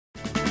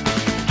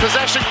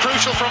Possession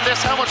crucial from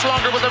this. How much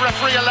longer will the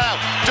referee allow?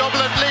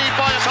 Dublin lead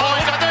by a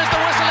point, and there's the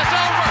whistle. It's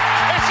over.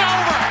 It's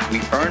over. We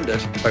earned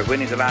it by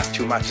winning the last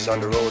 2 matches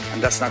on the road,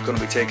 and that's not going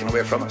to be taken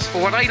away from us.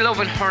 But what I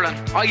love in hurling,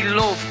 I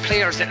love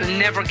players that will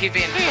never give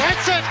in. He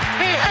hits it.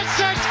 He hits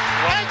it.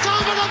 It's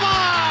over the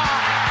bar.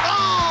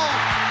 Oh,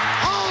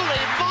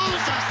 holy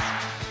Moses.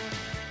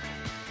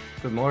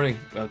 Good morning.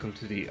 Welcome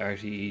to the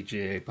RTÉ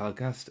GAA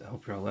Podcast. I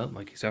hope you're all well.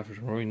 Mikey, Stafford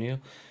and Rory Neal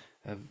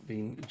have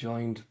been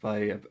joined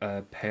by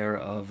a pair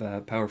of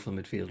powerful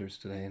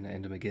midfielders today in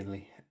Enda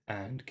McGinley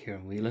and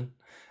Ciaran Whelan.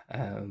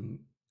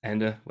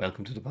 Enda,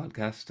 welcome to the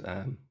podcast.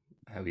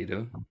 How are you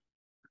doing?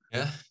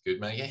 Yeah, good,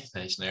 Maggie.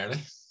 Nice and early.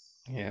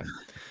 Yeah.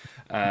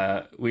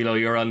 Whelo,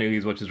 you're on new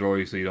as much as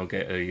Rory, so you don't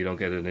get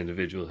an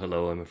individual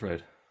hello, I'm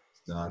afraid.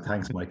 No,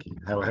 thanks, Mikey.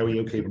 How are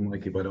you keeping,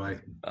 Mikey, by the way?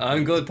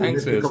 I'm good,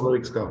 thanks. A couple of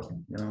weeks ago,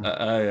 you know.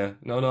 Yeah.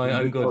 No,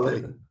 I'm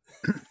good.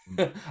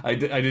 I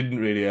didn't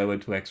really. I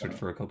went to Exford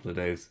for a couple of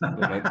days.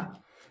 But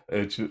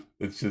it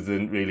just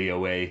isn't really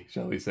away,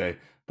 shall we say.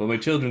 But my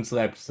children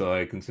slept, so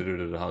I considered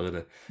it a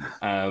holiday.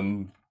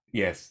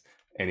 Yes.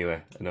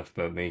 Anyway, enough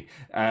about me.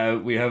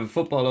 We have a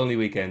football-only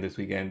weekend this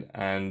weekend,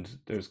 and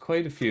there's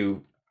quite a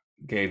few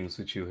games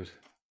which you would,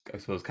 I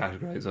suppose,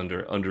 categorise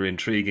under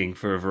intriguing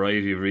for a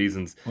variety of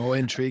reasons. Oh,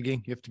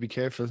 intriguing! You have to be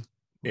careful.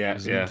 Yeah.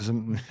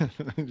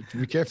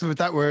 Be careful with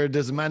that word.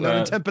 There's a man down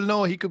in Temple.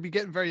 No, he could be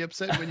getting very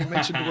upset when you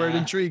mention the word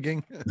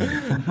intriguing.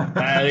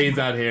 He's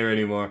not here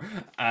anymore.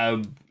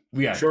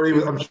 Yeah,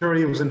 I'm sure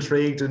he was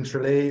intrigued in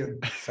Tralee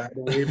and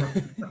Saturday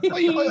evening.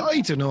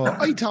 I don't know.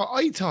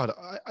 I thought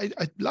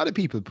a lot of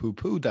people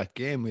poo-pooed that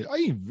game.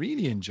 I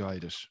really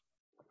enjoyed it.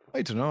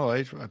 I don't know.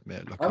 I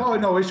know I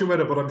no issue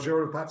with it, but I'm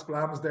sure if Pat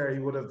Splam was there, he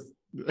would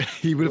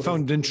have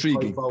found it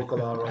intriguing.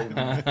 Vocal, all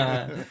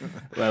right.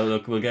 Well,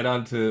 look, we'll get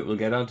on to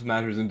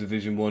matters in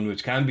Division 1,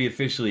 which can be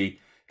officially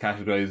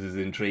categorised as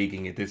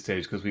intriguing at this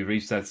stage, because we've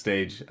reached that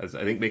stage, as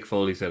I think Mick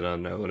Foley said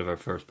on one of our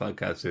first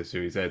podcasts this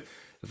year. He said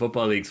the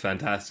Football League's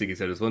fantastic. He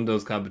said it's one of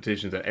those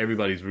competitions that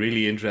everybody's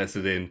really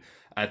interested in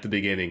at the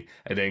beginning,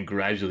 and then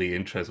gradually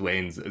interest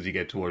wanes as you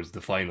get towards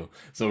the final.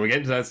 So we're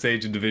getting to that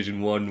stage in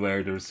Division 1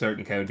 where there's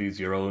certain counties,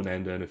 your own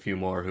Enda and a few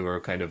more, who are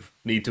kind of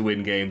need to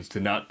win games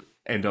to not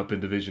end up in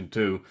Division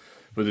 2.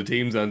 But the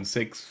teams on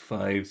 6,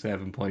 5,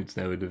 7 points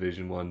now in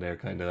Division 1, they're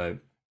kind of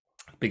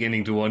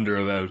beginning to wonder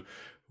about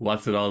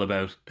what's it all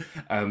about.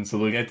 So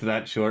we'll get to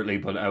that shortly,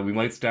 but we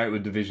might start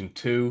with Division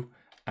 2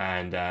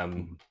 and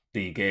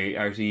the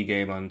RTÉ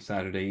game on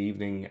Saturday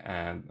evening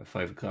at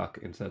 5 o'clock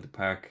in Celtic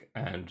Park,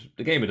 and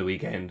the game of the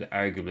weekend,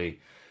 arguably,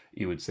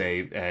 you would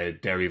say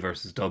Derry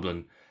versus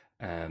Dublin.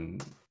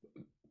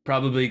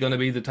 Probably going to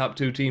be the top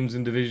two teams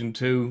in Division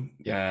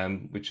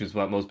 2, which is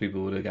what most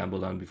people would have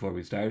gambled on before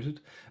we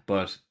started.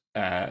 But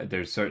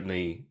there's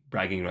certainly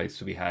bragging rights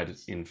to be had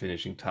in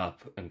finishing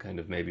top and kind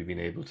of maybe being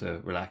able to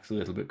relax a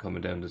little bit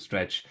coming down the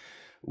stretch.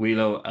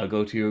 Whelo, I'll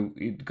go to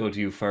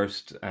you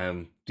first.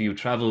 Do you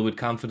travel with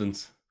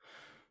confidence?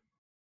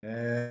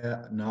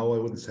 No, I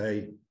wouldn't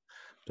say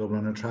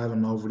Dublin are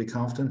travelling overly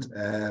confident.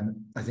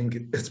 I think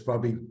it's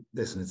probably,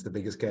 it's the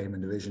biggest game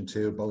in Division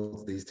 2.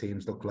 Both of these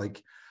teams look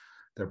like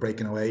they're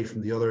breaking away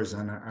from the others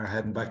and are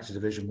heading back to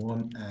Division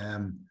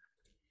 1.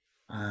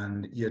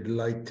 And you'd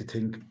like to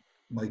think,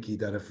 Mikey,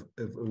 that if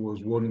it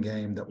was one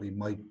game that we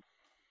might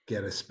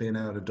get a spin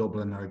out of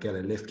Dublin or get a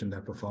lift in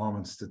their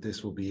performance, that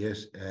this will be it.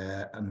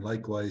 And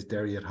likewise,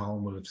 Derry at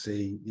home will have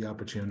seen the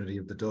opportunity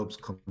of the Dubs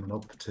coming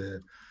up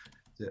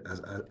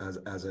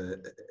as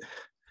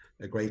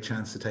a great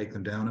chance to take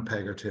them down a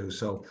peg or two.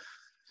 So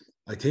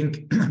I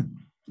think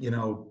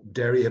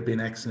Derry have been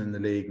excellent in the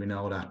league. We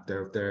know that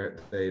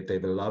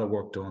they've a lot of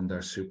work done.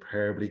 They're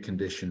superbly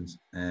conditioned.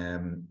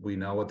 We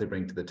know what they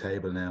bring to the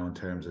table now in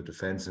terms of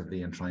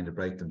defensively and trying to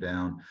break them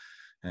down.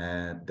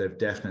 They've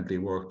definitely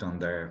worked on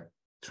their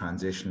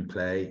transition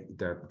play.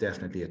 They're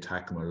definitely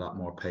attacking with a lot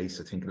more pace.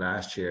 I think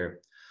last year,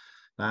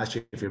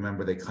 if you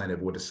remember, they kind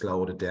of would have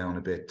slowed it down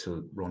a bit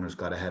till runners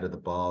got ahead of the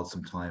ball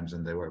sometimes,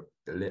 and they were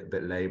a little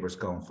bit laborious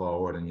going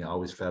forward, and you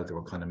always felt they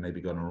were kind of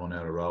maybe going to run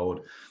out of road.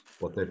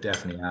 But they've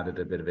definitely added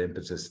a bit of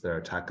impetus to their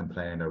attacking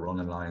play and their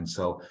running line.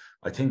 So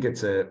I think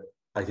it's a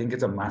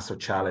massive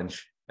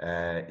challenge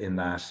in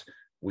that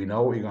we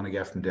know what you're going to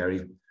get from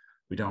Derry.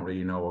 We don't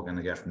really know what we're going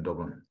to get from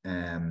Dublin.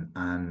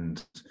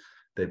 And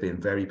they've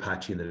been very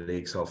patchy in the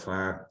league so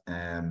far. They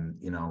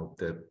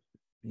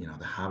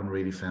haven't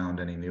really found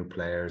any new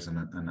players,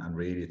 and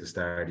really at the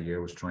start of the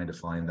year was trying to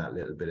find that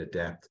little bit of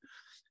depth,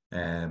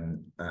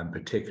 and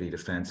particularly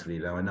defensively.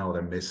 Now I know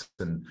they're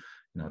missing,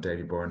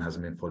 Davy Byrne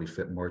hasn't been fully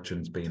fit,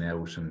 Merchant's been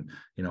out, and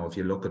if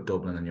you look at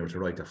Dublin and you were to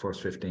write their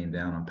first 15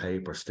 down on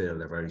paper, still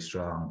they're very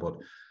strong. But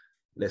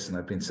listen,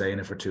 I've been saying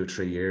it for 2 or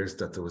 3 years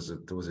that there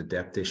was a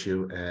depth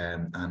issue,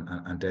 and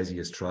Dessie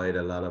has tried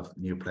a lot of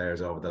new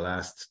players over the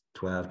last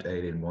 12 to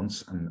 18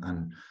 months,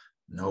 and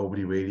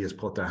nobody really has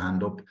put their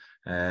hand up.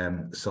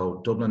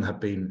 So Dublin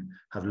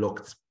have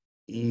looked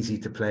easy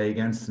to play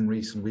against in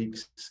recent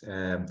weeks.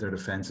 Their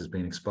defence has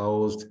been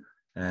exposed.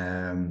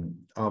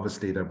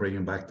 Obviously, they're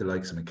bringing back the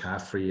likes of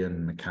McCaffrey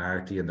and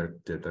McCarthy, and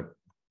they're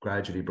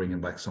gradually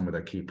bringing back some of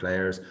their key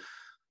players.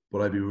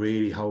 But I'd be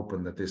really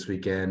hoping that this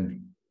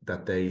weekend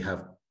that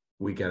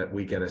we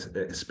get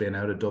a spin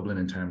out of Dublin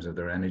in terms of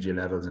their energy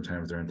levels, in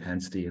terms of their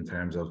intensity, in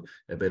terms of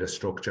a bit of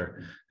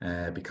structure,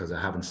 because I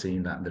haven't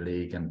seen that in the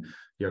league. And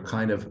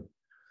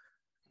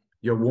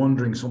you're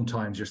wondering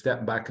sometimes, you're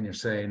stepping back and you're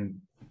saying,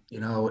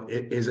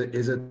 is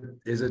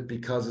it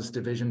because it's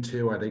Division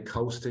 2? Are they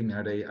coasting?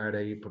 Are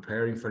they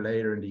preparing for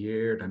later in the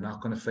year? They're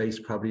not going to face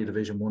probably a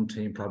Division 1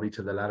 team probably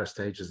to the latter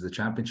stages of the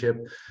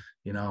championship,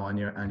 and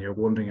you're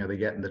wondering, are they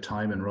getting the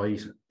timing right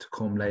to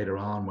come later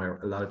on, where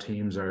a lot of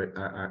teams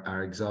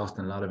are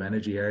exhausting a lot of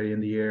energy early in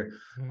the year.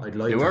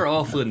 They were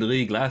awful in the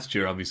league last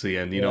year, obviously,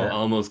 and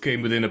almost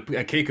came within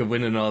a kick of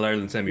winning All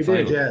Ireland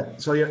semi-final. Yeah,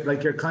 so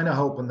you're kind of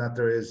hoping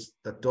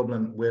that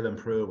Dublin will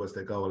improve as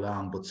they go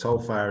along, but so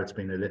far it's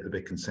been a little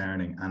bit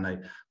concerning, and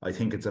I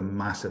think it's a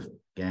massive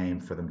game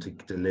for them to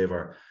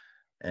deliver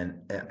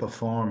a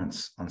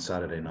performance on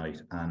Saturday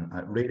night, and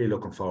I'm really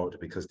looking forward to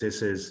it, because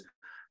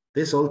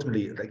this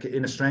ultimately, like,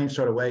 in a strange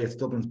sort of way, it's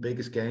Dublin's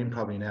biggest game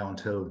probably now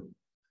until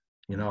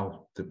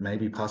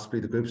maybe possibly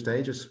the group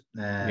stages.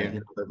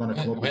 They're going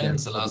to come up.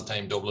 When's the last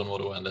time Dublin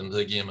would have went into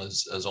the game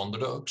as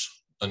underdogs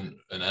in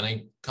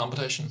any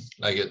competition?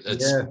 Like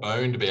it's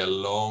bound to be a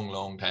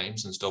long time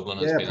since Dublin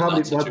has been in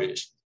that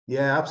situation.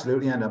 Yeah,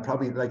 absolutely, and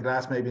probably like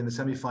maybe in the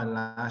semi-final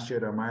last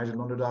year, they're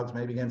marginal underdogs,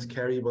 maybe against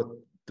Kerry, but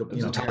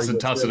toss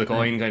of the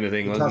coin kind of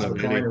thing, wasn't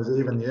it? It was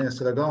even,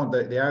 so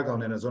they are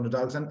going in as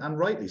underdogs, and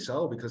rightly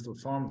so, because the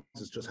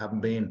performances just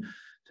haven't been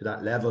to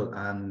that level.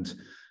 And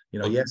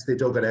yes, they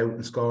dug it out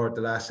and scored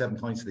the last 7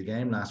 points of the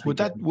game last week.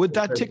 Would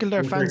that tickle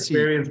their fancy?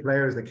 Experienced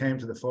players that came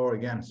to the fore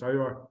again. Sorry,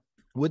 Rory.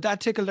 Would that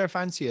tickle their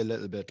fancy a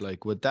little bit?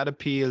 Like, would that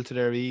appeal to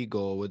their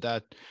ego? Would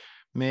that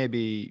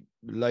maybe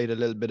light a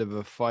little bit of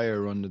a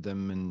fire under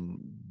them and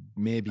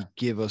maybe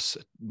give us,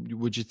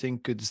 would you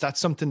think, is that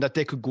something that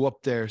they could go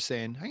up there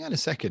saying, hang on a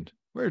second,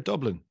 we're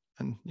Dublin,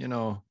 and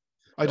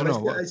I don't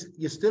know.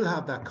 You still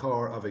have that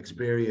core of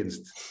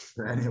experienced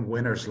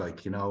winners,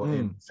 like, in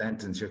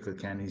Fentons, your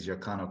Kilkennys, your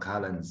Con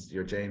O'Callans,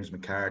 your James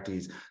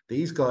McCarthy's.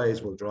 These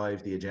guys will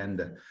drive the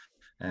agenda.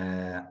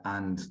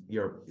 And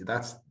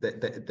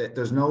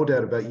there's no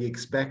doubt about it. You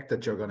expect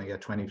that you're going to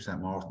get 20%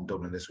 more from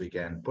Dublin this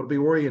weekend, but it'd be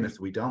worrying if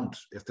we don't.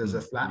 If there's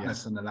a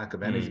flatness and a lack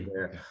of energy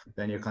there,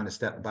 then you're kind of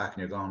stepping back and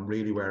you're going,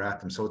 really, we're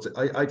at them. So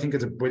I think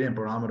it's a brilliant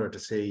barometer to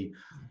see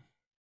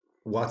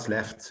what's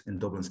left in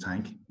Dublin's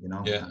tank.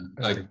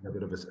 I think a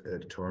bit of a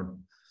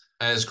turn.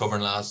 I was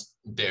covering last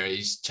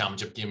Derry's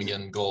championship game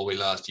against Galway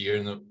last year,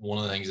 and one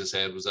of the things I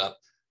said was that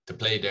to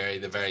play Derry,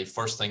 the very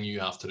first thing you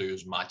have to do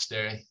is match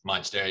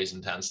Derry's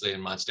intensity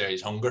and match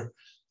Derry's hunger.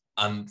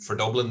 And for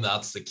Dublin,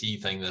 that's the key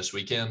thing this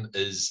weekend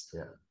is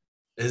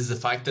the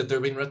fact that they're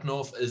being written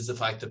off, is the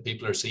fact that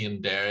people are seeing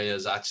Derry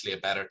as actually a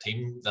better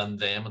team than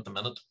them at the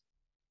minute.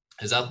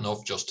 Is that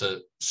enough just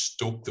to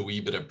stoke the wee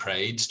bit of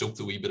pride, stoke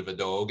the wee bit of a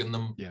dog in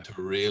them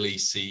to really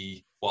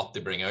see what they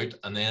bring out?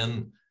 And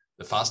then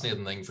the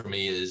fascinating thing for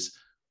me is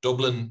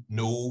Dublin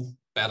know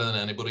better than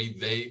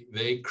anybody.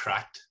 They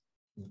cracked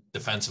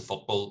defensive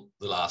football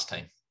the last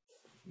time.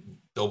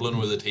 Dublin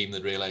were the team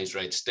that realised,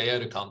 right, stay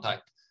out of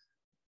contact,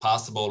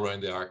 pass the ball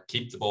around the arc,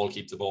 keep the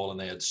ball, and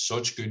they had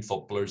such good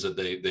footballers that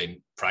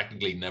they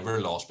practically never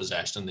lost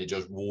possession, and they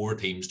just wore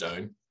teams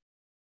down.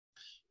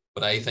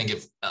 But I think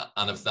if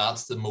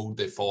that's the mode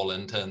they fall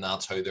into, and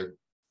that's how they're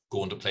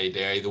going to play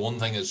Derry, the one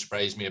thing that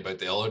surprised me about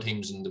the other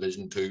teams in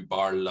Division 2,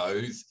 bar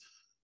Louth,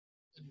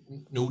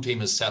 no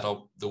team is set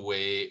up the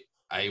way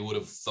I would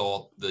have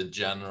thought the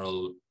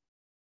general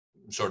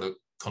sort of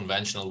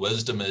conventional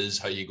wisdom is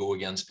how you go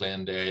against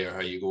playing Derry, or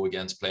how you go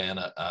against playing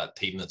a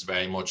team that's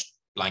very much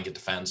blanket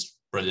defence,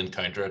 brilliant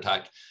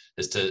counter-attack,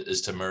 is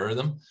to mirror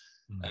them.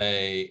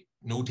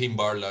 No team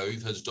bar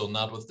Louth has done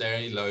that with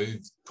Derry.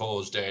 Louth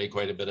caused Derry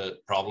quite a bit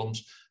of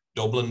problems.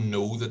 Dublin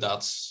know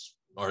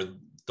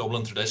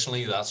Dublin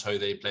traditionally, that's how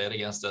they played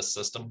against this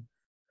system.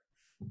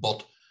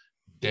 But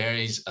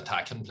Derry's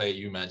attacking play,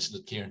 you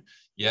mentioned it, Ciaran,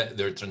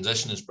 their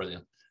transition is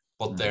brilliant.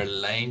 But their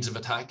lines of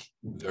attack,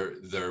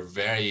 their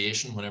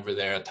variation whenever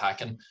they're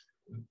attacking,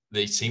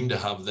 they seem to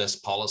have this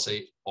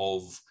policy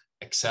of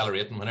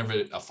accelerating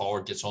whenever a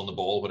forward gets on the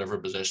ball, whatever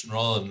position,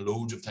 rather than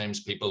loads of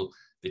times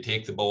they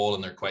take the ball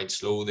and they're quite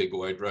slow, they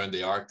go out round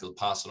the arc, they'll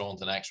pass it on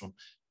to the next one.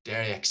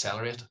 Derry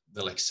accelerate.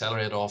 They'll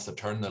accelerate off the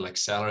turn, they'll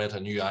accelerate a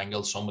new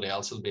angle, somebody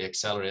else will be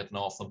accelerating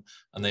off them,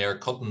 and they are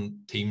cutting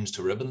teams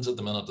to ribbons at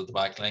the minute at the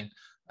back line.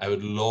 I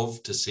would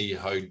love to see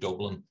how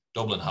Dublin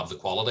have the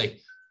quality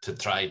to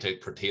try to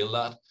curtail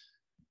that.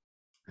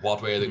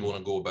 What way are they going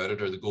to go about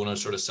it? Are they going to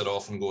sort of sit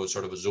off and go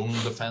sort of a zone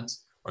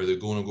defence? Or are they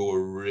going to go a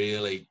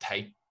really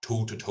tight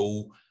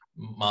toe-to-toe,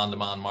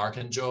 man-to-man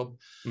marking job?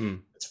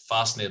 It's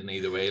fascinating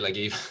either way.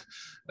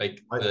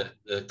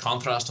 The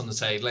contrast on the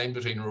sideline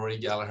between Rory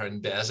Gallagher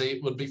and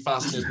Dessie would be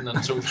fascinating in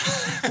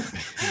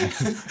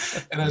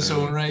its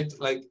own right.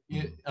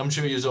 I'm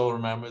sure you all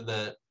remember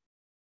the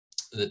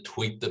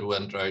tweet that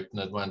went out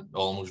and it went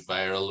almost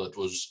viral. It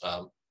was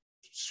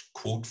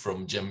quote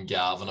from Jim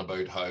Gavin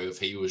about how if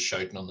he was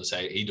shouting on the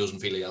side, he doesn't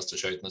feel he has to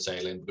shout on the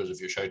sideline, because if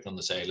you're shouting on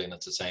the sideline,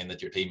 it's a sign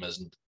that your team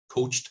isn't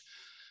coached.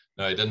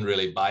 Now, I didn't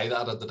really buy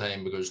that at the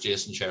time, because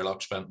Jason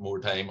Sherlock spent more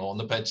time on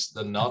the pitch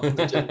than not in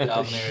the Jim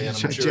Gavin area.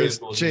 And I'm sure it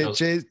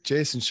wasn't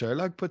Jason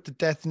Sherlock put the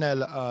death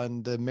knell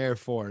on the Mayor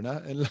 4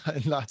 in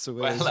lots of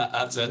ways. Well,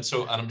 that's it.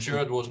 So, and I'm sure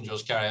it wasn't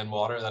just carrying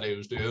water that he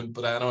was doing.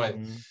 But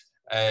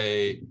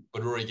anyway,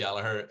 but Rory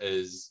Gallagher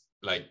is,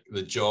 like,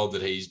 the job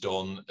that he's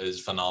done is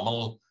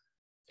phenomenal.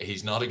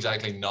 He's not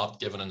exactly not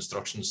giving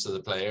instructions to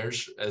the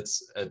players.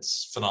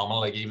 It's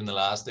phenomenal. Like, even the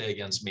last day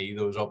against Meath,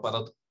 I was up at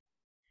it.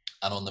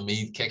 And on the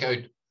Meath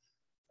kick-out,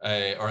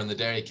 or in the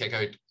Derry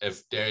kick-out,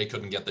 if Derry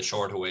couldn't get the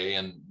short away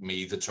and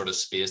Meath had sort of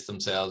spaced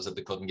themselves that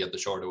they couldn't get the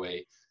short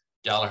away,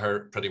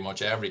 Gallagher pretty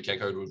much every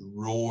kick-out was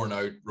roaring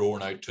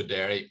out to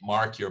Derry,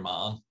 mark your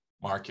man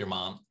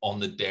on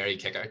the Derry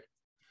kick-out.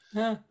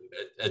 Yeah.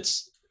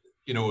 It's,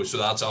 you know, so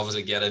that's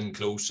obviously get in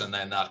close, and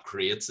then that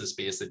creates the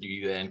space that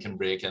you then can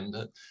break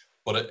into.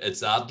 But it's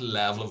that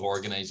level of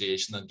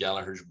organisation that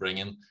Gallagher's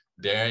bringing.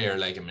 Derry are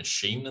like a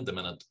machine at the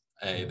minute.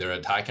 Their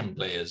attacking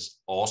play is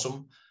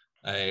awesome.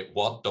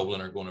 What Dublin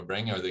are going to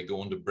bring, are they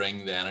going to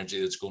bring the energy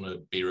that's going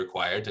to be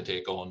required to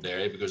take on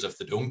Derry? Because if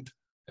they don't,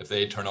 if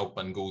they turn up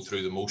and go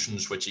through the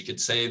motions, which you could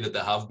say that they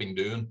have been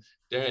doing,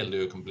 Derry will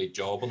do a complete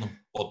job on them.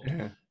 But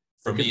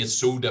for me, it's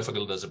so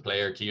difficult as a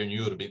player, Ciaran,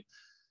 you would have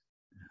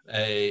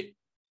been,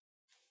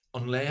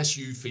 unless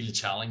you feel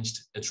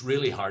challenged, it's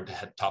really hard to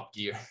hit top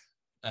gear.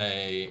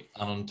 And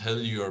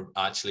until you're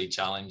actually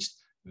challenged,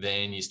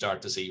 then you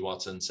start to see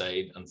what's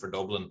inside. And for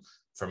Dublin,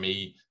 for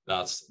me,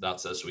 that's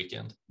this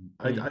weekend.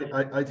 I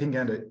think,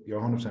 Enda, you're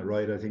 100%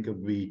 right. I think it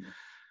would be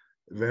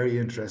very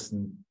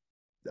interesting.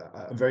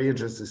 I'm very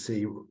interested to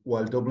see,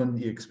 while Dublin,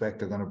 you expect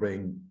they're going to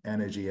bring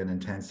energy and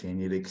intensity,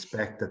 and you'd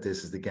expect that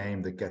this is the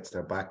game that gets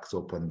their backs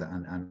up and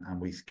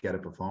we get a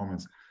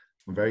performance.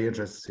 I'm very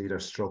interested to see their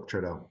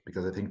structure, though,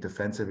 because I think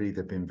defensively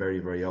they've been very,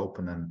 very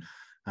open,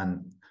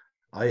 and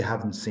I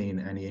haven't seen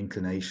any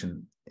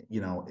inclination,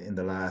 you know, in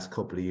the last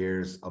couple of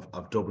years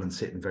of Dublin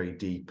sitting very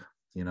deep,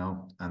 you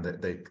know, and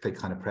they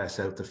kind of press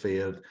out the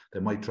field. They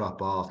might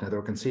drop off. Now, they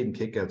were conceding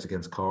kickouts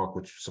against Cork,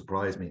 which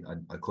surprised me.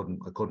 I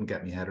couldn't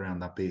get my head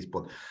around that piece,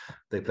 but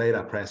they play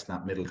that press in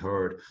that middle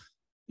third.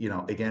 You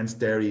know, against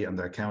Derry and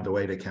their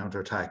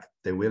counter-attack,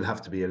 they will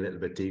have to be a little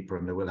bit deeper,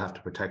 and they will have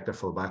to protect their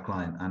full back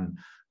line. And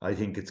I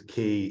think it's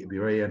key. It'd be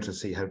very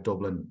interesting to see how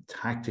Dublin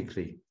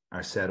tactically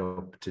are set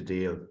up to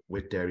deal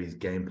with Derry's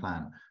game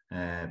plan.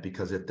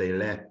 Because if they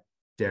let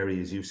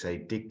Derry, as you say,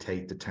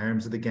 dictate the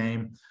terms of the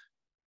game,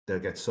 they'll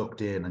get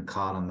sucked in and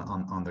caught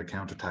on their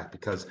counter-attack,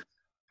 because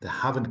they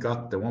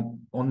won't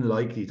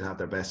unlikely to have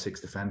their best six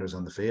defenders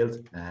on the field.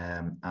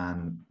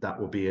 And that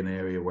will be an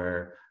area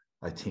where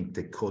I think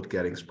they could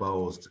get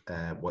exposed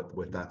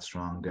with that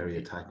strong Derry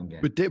attacking game.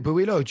 But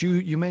Whelo,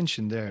 you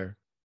mentioned there,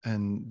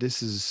 and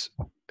this is,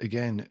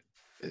 again,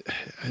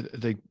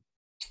 like,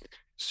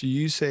 so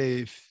you say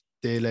if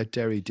they let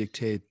Derry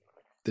dictate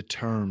the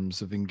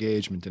terms of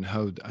engagement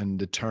and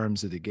the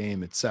terms of the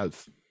game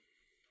itself,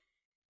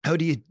 how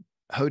do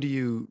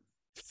you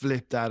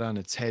flip that on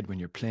its head when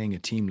you're playing a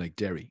team like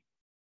Derry?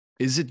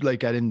 Is it like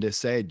Enda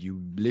said,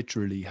 you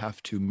literally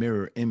have to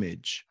mirror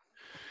image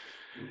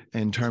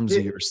in terms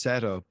of your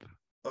setup?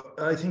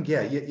 I think,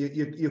 yeah,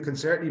 you can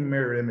certainly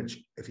mirror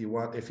image if you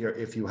want, if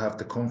you have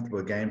the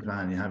comfortable game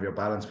plan, you have your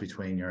balance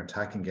between your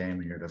attacking game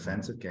and your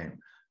defensive game.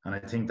 And I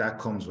think that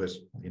comes with,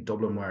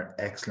 Dublin were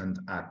excellent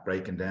at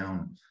breaking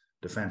down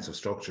defensive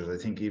structures.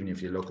 I think even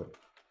if you look at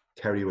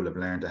Kerry, will have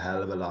learned a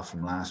hell of a lot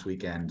from last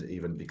weekend,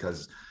 even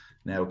because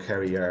now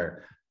Kerry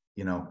are,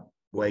 you know,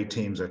 way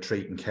teams are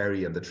treating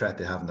Kerry and the threat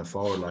they have in the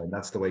forward line.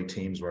 That's the way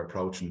teams were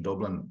approaching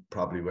Dublin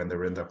probably when they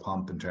were in their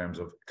pomp, in terms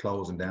of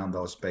closing down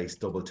those space,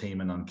 double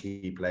teaming on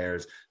key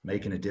players,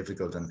 making it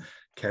difficult. And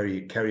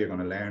Kerry are going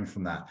to learn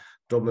from that.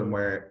 Dublin,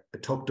 where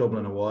it took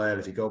Dublin a while,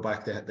 if you go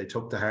back, they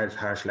took the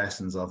harsh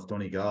lessons of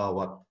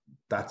Donegal.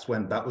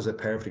 That was a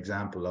perfect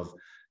example of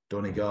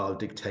Donegal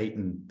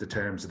dictating the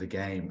terms of the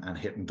game and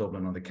hitting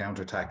Dublin on the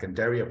counter-attack. And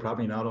Derry are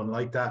probably not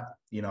unlike that.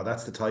 You know,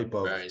 that's the type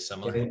of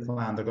game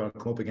plan they're going to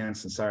come up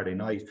against on Saturday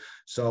night.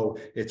 So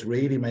it's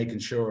really making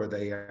sure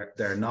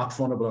they're not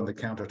vulnerable on the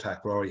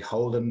counter-attack, Rory,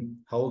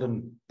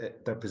 holding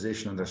their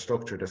position and their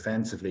structure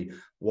defensively,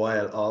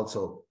 while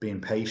also being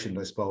patient,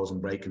 I suppose,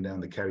 and breaking down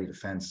the Kerry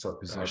defence,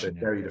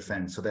 Derry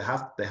defence. So they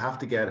have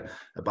to get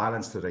a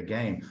balance to their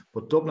game.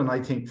 But Dublin, I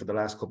think, for the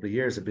last couple of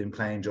years have been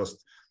playing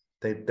just,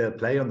 they'll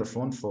play on the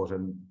front foot,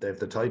 and they're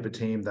the type of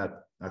team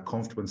that are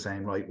comfortable in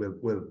saying, right,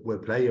 we'll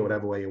play you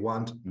whatever way you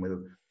want,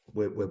 and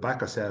we'll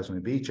back ourselves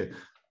when we beat you.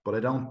 But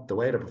the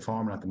way they're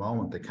performing at the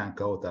moment, they can't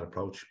go with that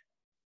approach.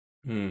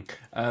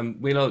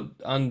 Whelo,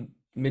 on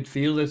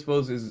midfield, I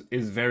suppose,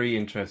 is very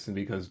interesting,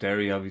 because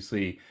Derry,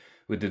 obviously,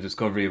 with the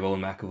discovery of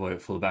Owen McAvoy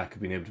at full back,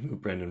 have been able to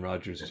move Brendan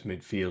Rodgers to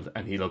midfield,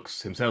 and he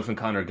looks, himself and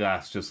Conor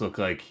Glass just look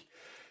like,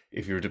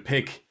 if you were to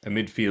pick a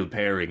midfield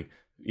pairing,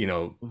 you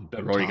know,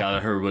 that Rory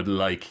Gallagher would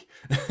like,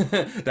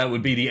 that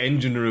would be the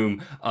engine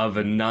room of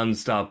a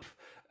non-stop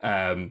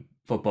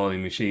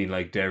footballing machine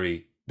like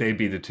Derry, they'd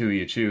be the two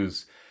you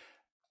choose.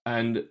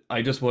 And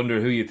I just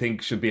wonder who you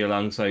think should be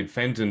alongside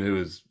Fenton, who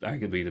is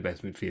arguably the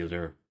best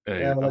midfielder.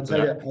 Well, I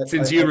tell you,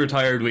 since you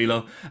retired,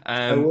 Whelo.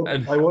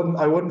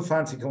 I wouldn't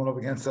fancy coming up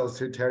against those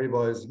two Terry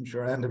boys. I'm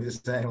sure Enda will be the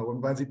same. I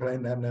wouldn't fancy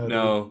playing them now.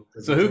 No.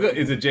 So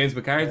is it James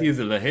McCarthy? Is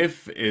it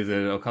Lahif? Is it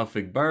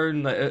O'Coffig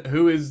Byrne?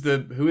 Who is the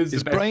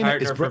best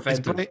partner for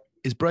Fenton?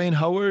 Is Brian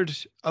Howard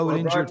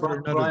injured?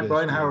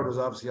 Brian Howard was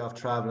obviously off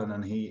travelling,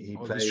 and he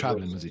played.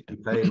 He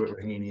played with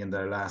Raheny in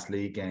their last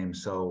league game.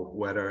 So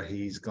whether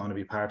he's going to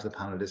be part of the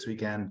panel this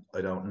weekend, I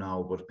don't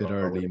know. But bit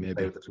early, maybe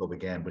play with the club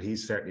again. But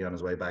he's certainly on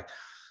his way back.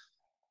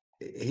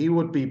 He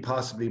would be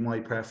possibly my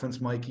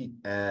preference, Mikey,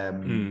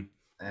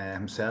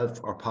 himself,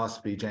 or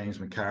possibly James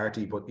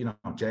McCarthy. But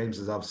James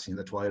is obviously in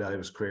the twilight of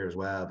his career as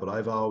well. But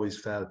I've always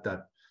felt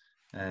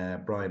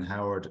that Brian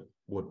Howard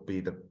would be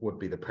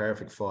the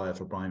perfect foil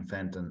for Brian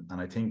Fenton, and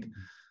I think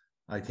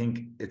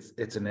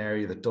it's an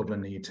area that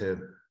Dublin need to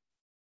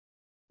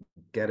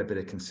get a bit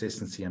of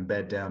consistency and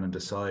bed down and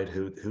decide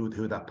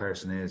who that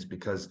person is,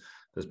 because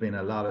there's been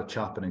a lot of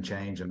chopping and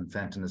changing, and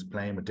Fenton is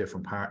playing with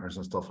different partners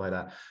and stuff like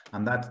that,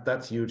 and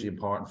that's hugely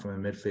important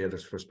from a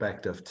midfielder's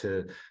perspective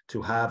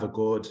to have a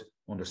good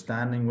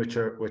understanding which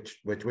are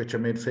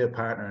midfield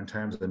partner in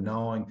terms of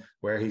knowing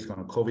where he's going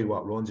to cover,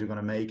 what runs you're going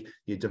to make.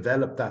 You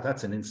develop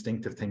that's an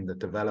instinctive thing that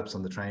develops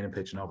on the training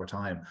pitch and over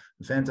time.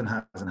 And Fenton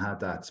hasn't had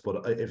that,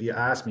 but if you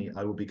ask me,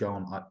 I would be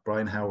going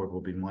Brian Howard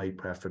would be my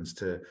preference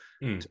to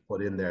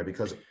put in there,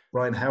 because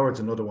Brian Howard's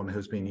another one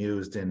who's been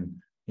used in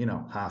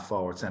half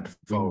forward, centre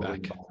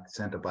forward,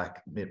 centre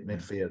back,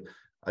 midfield.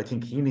 I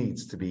think he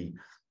needs to be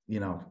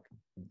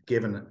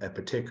given a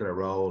particular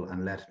role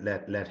and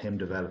let him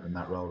develop in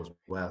that role as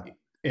well.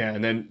 Yeah,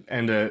 and then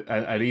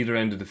at either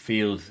end of the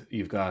field,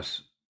 you've got,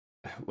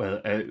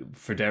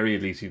 for Derry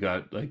at least, you've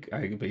got like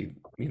arguably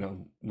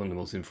one of the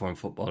most informed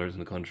footballers in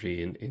the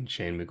country in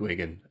Shane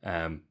McGuigan,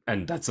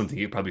 and that's something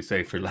you'd probably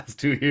say for the last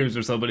 2 years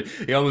or so. But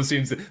he almost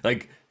seems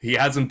like he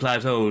hasn't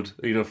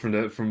plateaued,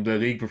 from the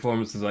league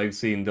performances I've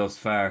seen thus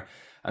far.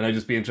 And I'd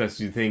just be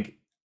interested to think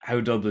how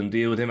Dublin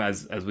deal with him,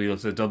 as we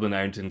also said, Dublin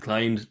aren't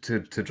inclined to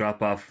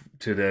drop off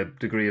to the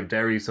degree of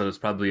Derry, so there's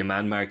probably a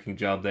man marking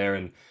job there,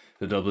 and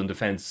the Dublin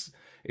defence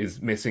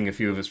is missing a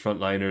few of his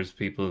frontliners.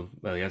 He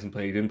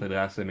didn't play the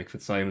last day, Mick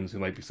Fitzsimons, who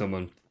might be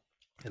someone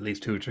at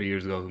least 2 or 3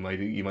 years ago who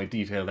you might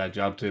detail that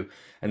job to.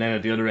 And then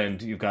at the other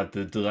end, you've got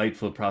the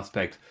delightful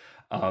prospect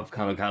of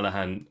Conor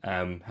Callaghan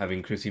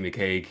having Chrissy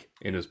McCaig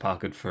in his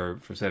pocket for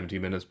 70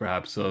 minutes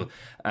perhaps. So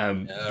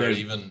or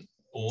even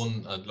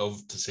Owen, I'd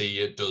love to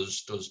see it.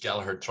 Does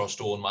Gallagher trust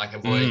Owen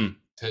McAvoy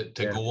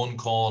to go on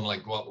Con?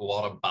 Like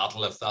what a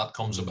battle if that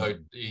comes about.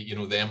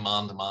 Them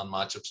man-to-man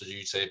matchups, as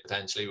you say.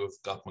 Potentially we've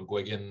got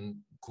McGuigan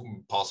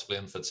possibly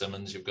and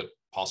Fitzsimmons. You've got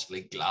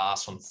possibly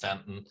Glass on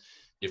Fenton.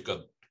 You've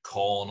got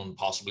Con and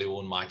possibly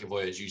Owen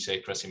McAvoy, as you say,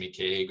 Chrissy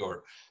McCaig,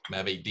 or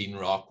maybe Dean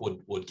Rock.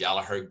 Would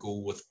Gallagher go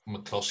with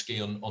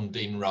McCluskey on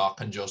Dean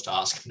Rock and just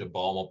ask him to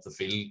bomb up the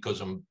field?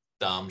 Because I'm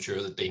damn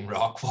sure that Dean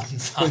Rock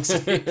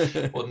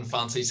wouldn't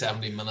fancy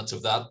 70 minutes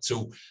of that.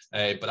 So,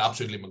 but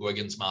absolutely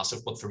McGuigan's massive.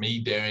 But for me,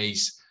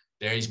 Derry's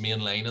main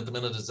line at the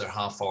minute is their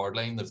half forward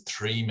line. They've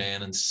 3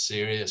 men in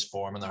serious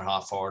form in their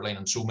half forward line,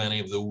 and so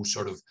many of those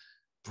sort of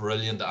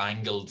brilliant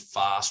angled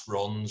fast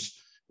runs,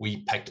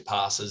 wee picked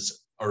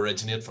passes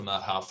originate from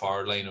that half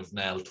forward line of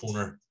Niall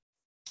Toner,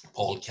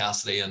 Paul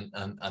Cassidy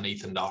and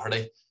Ethan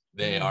Doherty.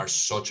 They are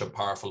such a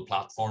powerful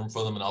platform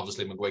for them, and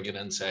obviously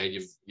McGuigan inside.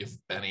 You've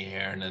Benny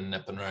Hearn and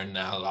nipping around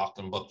Niall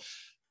Loughlin, but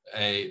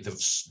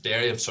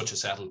Derry have such a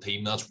settled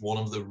team. That's one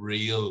of the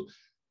real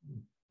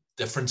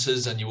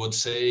differences, and you would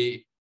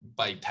say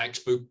by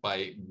textbook,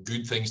 by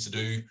good things to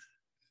do,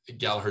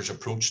 Gallagher's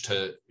approach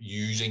to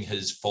using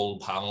his full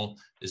panel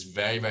is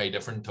very, very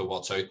different to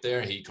what's out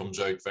there. He comes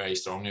out very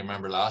strongly.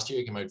 Remember last year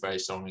he came out very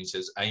strongly. He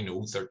says, I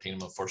know 13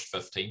 of my first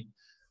 15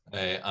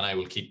 and I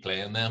will keep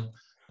playing them.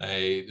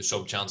 The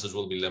sub chances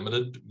will be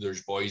limited.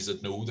 There's boys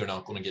that know they're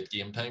not going to get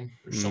game time.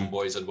 There's some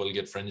boys that will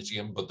get fringe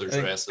game, but there's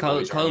the rest of the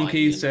boys. Colin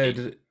Keys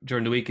said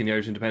during the week in the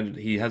Irish Independent,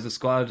 he has a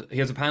squad, he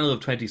has a panel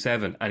of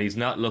 27, and he's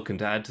not looking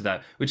to add to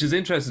that, which is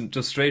interesting.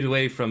 Just straight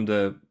away from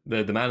the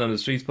man on the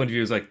street's point of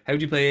view, is like, how do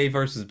you play A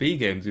versus B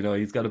games?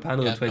 He's got a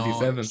panel of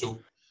 27. No, so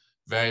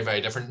very,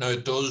 very different. Now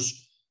it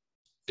does.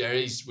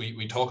 Derry's,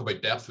 we talk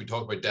about depth. We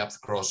talk about depth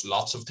across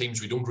lots of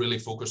teams. We don't really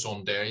focus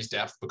on Derry's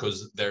depth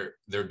because they're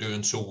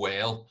doing so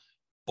well.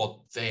 But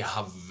they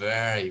have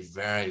very,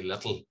 very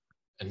little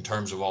in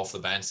terms of off the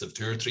bench. They have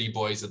 2 or 3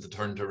 boys that they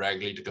turn to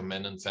regularly to come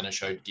in and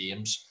finish out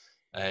games.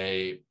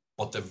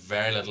 But they've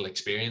very little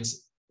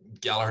experience.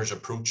 Gallagher's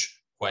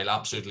approach, while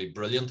absolutely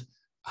brilliant,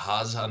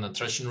 has an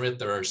attrition rate.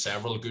 There are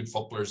several good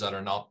footballers that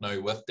are not now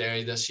with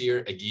Derry this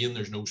year. Again,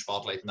 there's no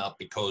spotlight on that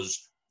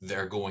because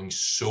they're going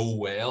so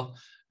well.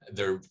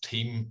 Their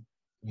team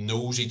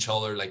knows each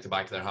other like the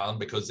back of their hand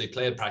because they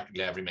played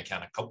practically every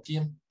Mechanic Cup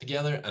game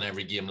together and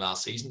every game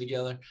last season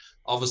together.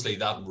 Obviously,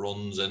 that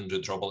runs into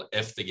trouble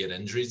if they get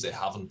injuries. They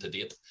haven't to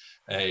date.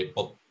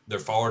 But Their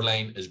forward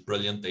line is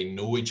brilliant. They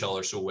know each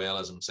other so well,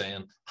 as I'm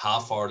saying.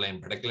 Half forward line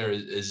in particular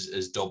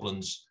is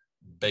Dublin's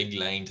big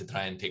line to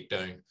try and take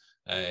down.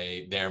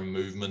 Their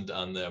movement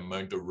and the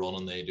amount of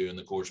running they do in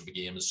the course of a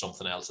game is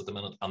something else at the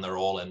minute, and they're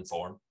all in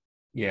form.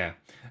 Yeah.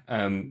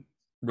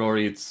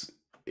 Rory,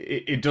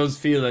 it does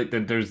feel like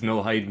that there's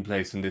no hiding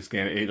place in this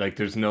game.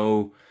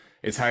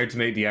 It's hard to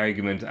make the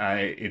argument,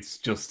 it's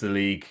just the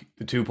league.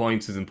 The 2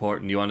 points is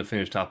important. You want to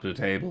finish top of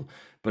the table.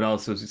 But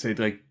also, to say,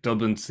 like,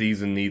 Dublin's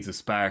season needs a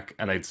spark.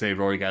 And I'd say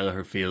Rory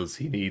Gallagher feels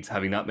he needs,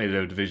 having not made it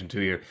out of Division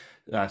 2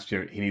 last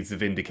year, he needs the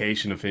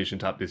vindication of finishing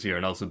top this year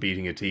and also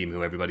beating a team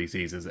who everybody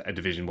sees as a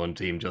Division 1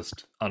 team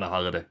just on a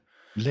holiday.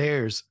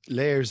 Layers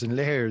and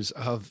layers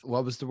of,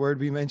 what was the word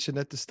we mentioned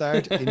at the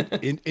start?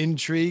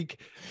 Intrigue.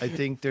 I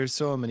think there's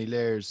so many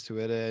layers to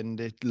it,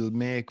 and it'll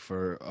make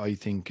for, I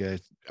think, a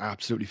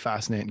absolutely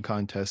fascinating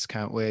contest.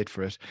 Can't wait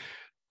for it.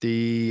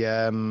 The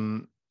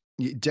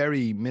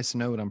Derry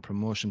missing out on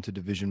promotion to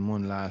Division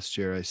 1 last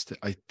year,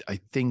 I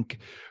think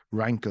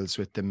rankles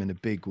with them in a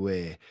big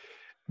way.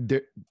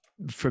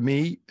 For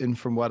me, and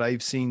from what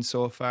I've seen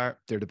so far,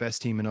 they're the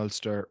best team in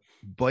Ulster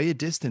by a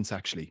distance,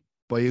 actually,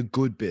 by a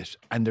good bit,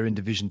 and they're in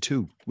Division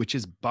 2, which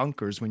is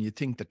bonkers when you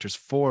think that there's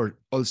 4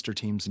 Ulster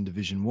teams in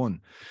Division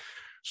 1.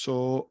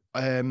 So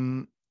I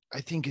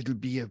think it'll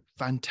be a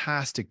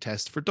fantastic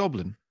test for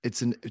Dublin.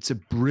 It's a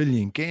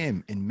brilliant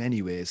game in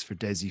many ways for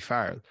Dessie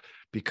Farrell,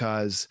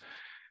 because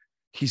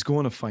he's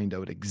going to find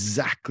out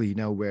exactly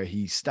now where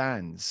he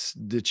stands.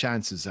 The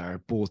chances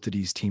are both of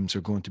these teams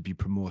are going to be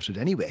promoted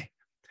anyway.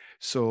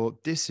 So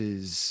this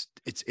is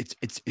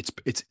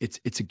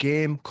it's a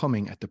game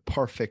coming at the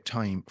perfect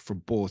time for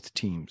both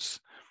teams.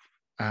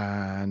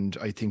 And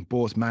I think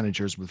both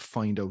managers will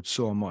find out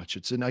so much.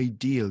 It's an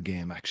ideal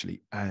game,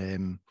 actually.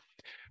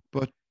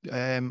 But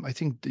I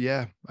think,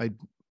 yeah, I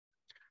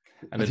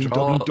think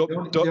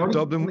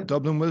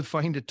Dublin will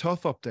find it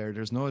tough up there.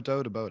 There's no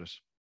doubt about it.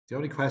 The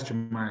only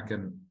question mark,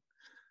 and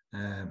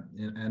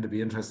to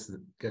be interested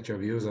to get your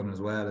views on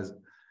as well, is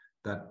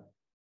that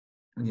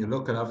when you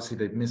look at, obviously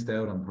they've missed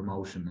out on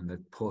promotion, and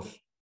they've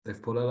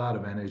put a lot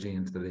of energy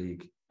into the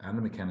league and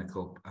the McKenna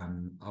Cup,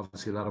 and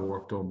obviously a lot of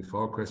work done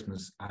before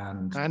Christmas,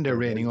 and they're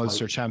reigning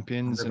Ulster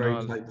champions, and a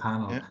very tight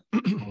panel. Yeah.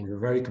 It was a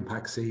very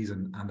compact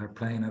season, and they're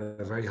playing at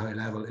a very high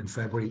level in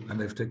February, and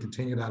they've to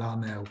continue that on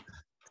now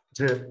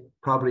to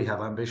probably have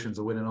ambitions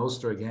of winning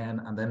Ulster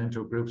again, and then into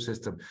a group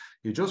system.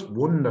 You just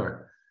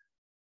wonder,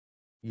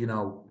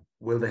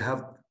 will they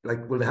have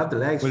the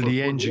legs? Will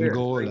the engine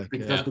go?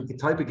 Because the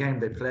type of game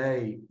they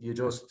play,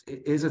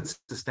 is it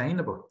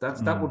sustainable?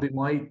 That would be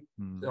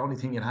the only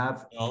thing you'd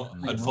have. No,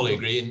 I'd fully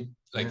agree.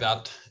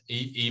 That,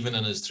 even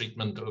in his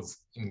treatment of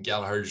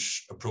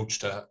Gallagher's approach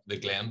to the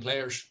Glen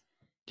players,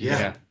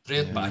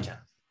 straight back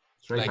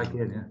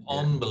in,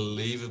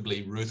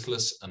 unbelievably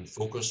ruthless and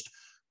focused.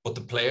 But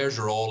the players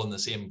are all in the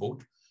same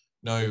boat.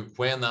 Now,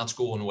 when that's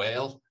going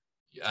well,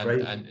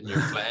 and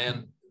you're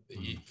playing.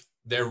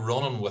 They're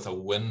running with a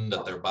wind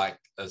at their back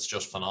that's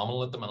just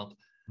phenomenal at the minute.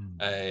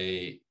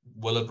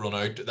 Will it run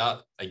out?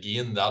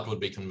 That would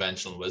be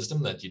conventional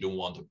wisdom, that you don't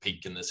want to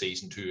peak in the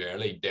season too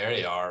early.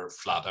 Derry are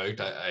flat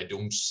out. I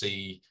don't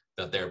see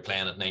that they're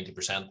playing at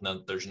 90% and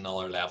that there's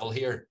another level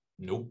here.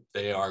 Nope,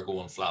 they are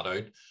going flat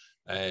out.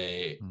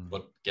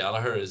 But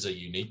Gallagher is a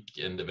unique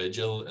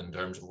individual in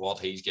terms of what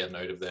he's getting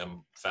out of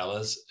them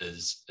fellas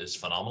is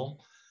phenomenal.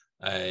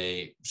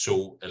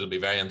 So it'll be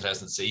very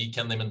interesting to see,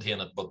 can they maintain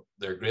it? But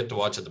they're great to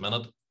watch at the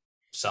minute.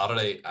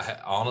 Saturday, I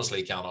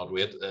honestly cannot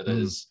wait. It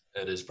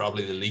is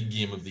probably the league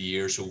game of the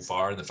year so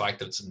far, and the fact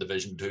that it's in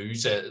Division 2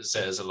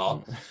 says a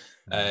lot.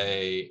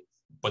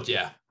 But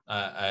yeah,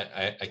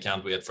 I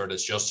can't wait for it.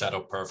 It's just set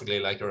up perfectly.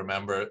 Like, I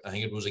remember, I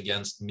think it was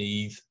against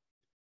Meath,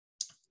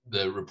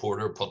 the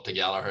reporter put to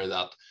Gallagher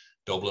that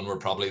Dublin were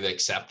probably the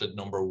accepted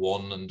number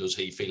 1, and does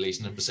he feel he's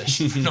in a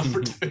position for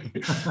number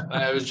 2?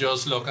 I was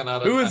just looking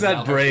at it. Who is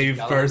that brave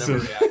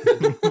person?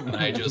 And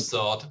I just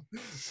thought,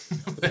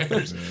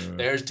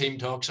 there's team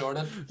talk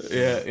sorted.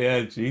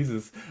 Yeah,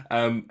 Jesus.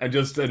 And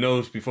just a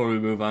note before we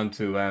move on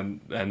to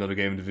another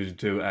game in Division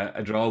 2,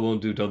 a draw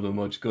won't do Dublin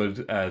much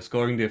good.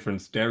 Scoring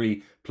difference,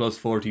 Derry plus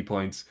 40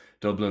 points,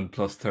 Dublin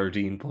plus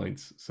 13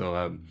 points.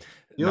 So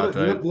the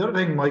other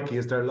thing, Mikey,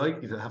 is they're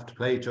likely to have to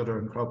play each other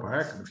in Croke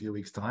Park in a few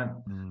weeks'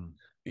 time.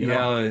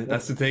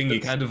 That's the thing.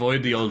 You can't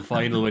avoid the old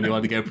final when you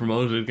want to get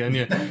promoted, can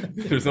you?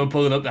 There's no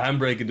pulling up the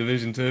handbrake in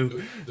Division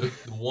 2. The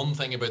one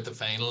thing about the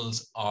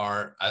finals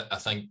are, I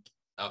think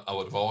I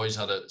would have always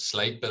had a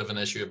slight bit of an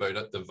issue about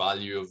it, the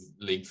value of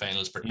league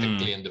finals,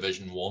 particularly in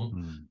Division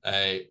 1.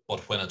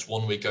 But when it's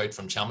 1 week out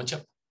from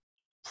Championship,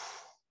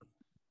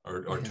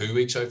 or 2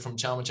 weeks out from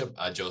Championship,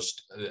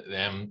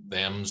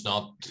 them's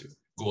not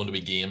going to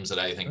be games that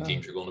I think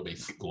teams are going to be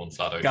going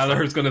flat out.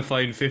 Gallagher's going to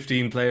find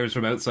 15 players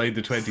from outside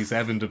the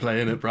 27 to play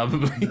in it,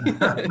 probably.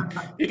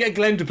 You get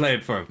Glenn to play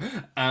it for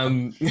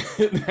him.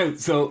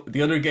 So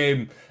the other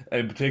game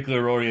in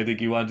particular, Rory, I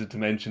think you wanted to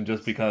mention,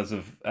 just because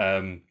of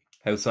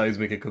how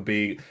seismic it could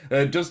be.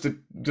 Just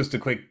a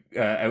quick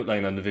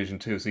outline on Division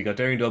 2. So you got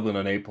Derry and Dublin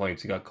on 8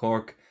 points. You got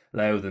Cork,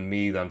 Louth and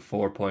Meath on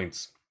 4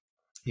 points.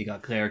 He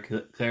got Clare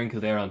and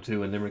Kildare on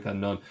 2 and Limerick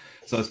on none.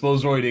 So I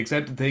suppose, Rory, the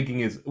accepted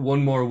thinking is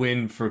one more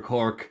win for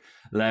Cork,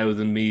 Louth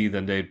and Meath,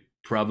 and they'd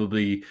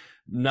probably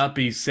not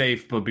be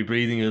safe, but be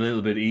breathing a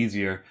little bit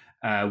easier.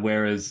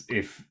 Whereas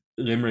if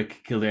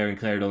Limerick, Kildare and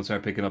Clare don't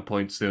start picking up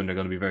points soon, they're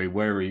going to be very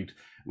worried,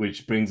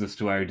 which brings us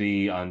to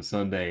RD on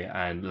Sunday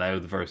and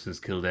Louth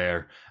versus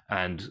Kildare.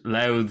 And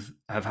Louth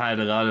have had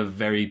a lot of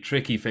very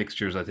tricky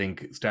fixtures, I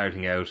think,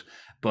 starting out,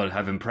 but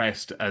have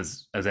impressed,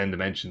 as Enda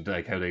mentioned,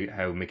 like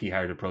how Mickey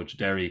Hart approached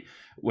Derry,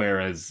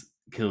 whereas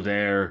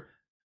Kildare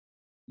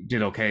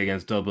did okay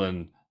against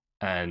Dublin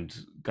and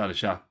got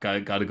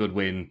a good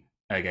win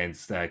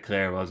against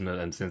Clare, wasn't it?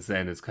 And since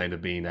then, it's kind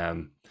of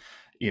been,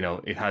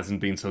 it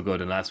hasn't been so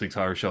good. And last week's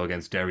horror show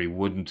against Derry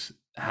wouldn't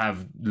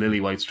have Lily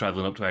Whites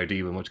travelling up to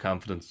RD with much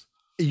confidence.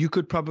 You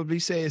could probably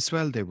say as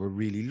well they were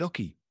really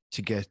lucky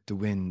to get the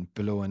win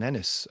below an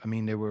Ennis. I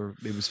mean, it was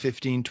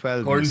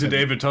 15-12. According to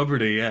David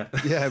Tuberty, yeah.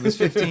 Yeah, it was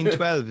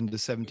 15-12 in the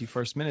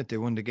 71st minute. They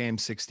won the game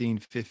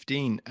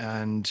 16-15.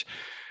 And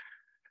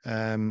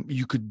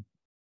you could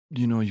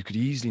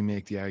easily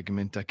make the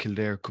argument that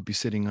Kildare could be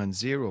sitting on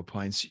 0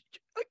 points.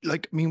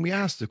 We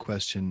asked the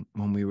question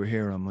when we were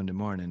here on Monday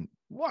morning,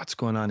 what's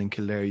going on in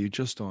Kildare? You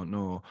just don't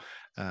know.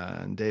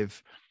 And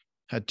they've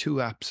had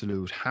 2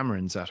 absolute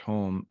hammerings at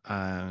home.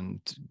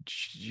 And,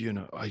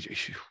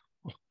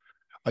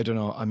 I don't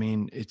know. I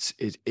mean, it's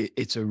a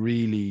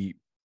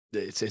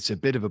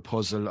bit of a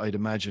puzzle. I'd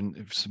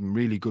imagine some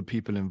really good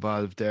people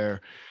involved there,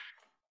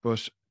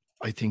 but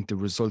I think the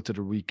result of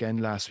the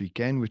last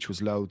weekend, which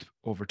was Louth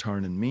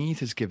overturning Meath,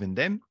 has given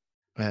them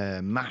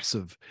a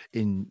massive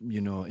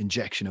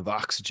injection of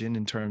oxygen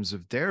in terms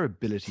of their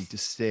ability to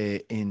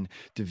stay in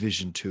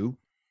Division 2.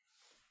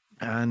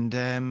 And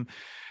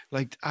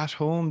at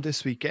home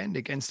this weekend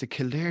against a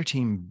Kildare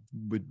team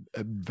with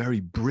a very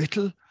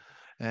brittle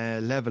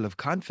level of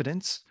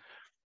confidence,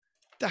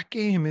 that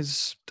game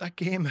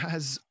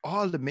has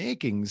all the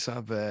makings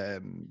of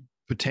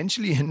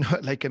potentially,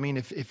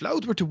 if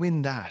Louth were to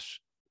win that,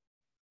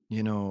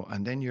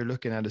 and then you're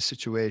looking at a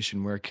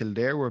situation where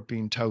Kildare were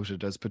being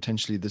touted as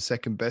potentially the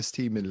second best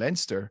team in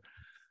Leinster,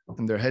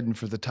 and they're heading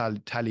for the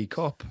Tally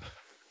Cup.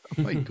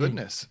 Oh, my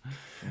goodness,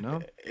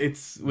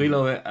 It's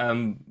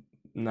Whelo.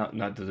 Not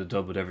that the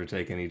Dub would ever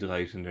take any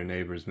delight in their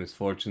neighbours'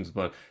 misfortunes,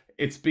 but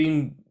it's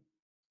been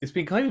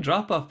kind of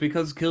drop off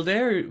because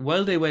Kildare,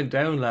 while they went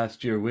down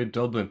last year with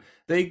Dublin,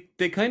 they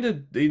kind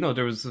of,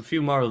 there was a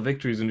few moral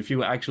victories and a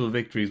few actual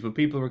victories, but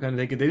people were kind of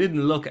thinking they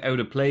didn't look out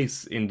of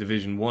place in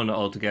Division 1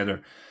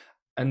 altogether.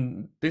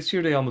 And this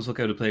year they almost look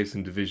out of place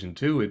in Division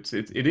 2.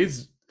 It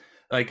is,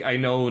 like, I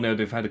know now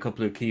they've had a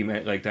couple of key,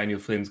 like Daniel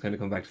Flynn's kind of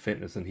come back to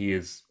fitness, and he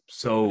is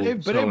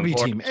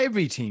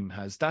every team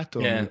has that, though.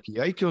 Yeah. Mikey.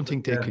 I don't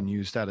think they can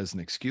use that as an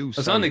excuse.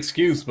 It's not an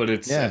excuse, but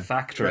it's a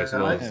factor as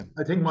well.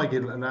 I think, Mikey,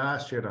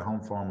 last year the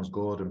home form was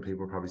good, and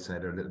people probably say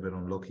they're a little bit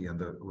unlucky,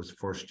 and it was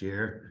first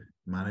year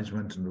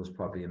management, and there was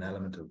probably an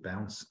element of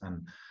bounce.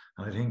 And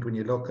I think when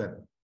you look at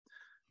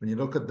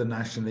the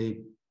National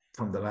League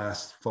from the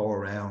last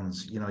 4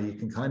 rounds, you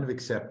can kind of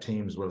accept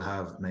teams will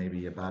have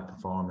maybe one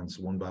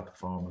bad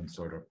performance,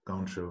 or they're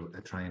going through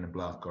a training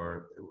block,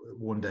 or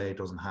one day it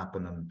doesn't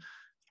happen, and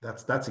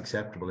that's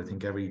acceptable. I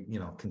think every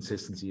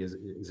consistency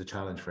is a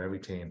challenge for every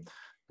team,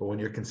 but when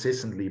you're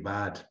consistently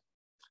bad,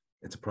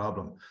 it's a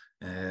problem.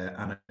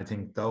 And I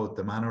think though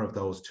the manner of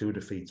those 2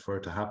 defeats, for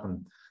it to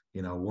happen,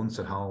 once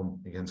at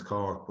home against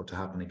Cork, but to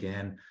happen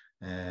again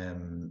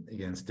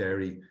against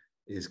Derry,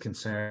 is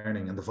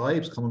concerning. And the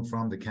vibes coming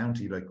from the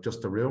county, like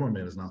just the rumour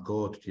mill, is not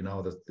good.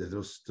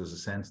 There's a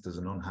sense there's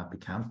an unhappy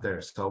camp there.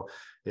 So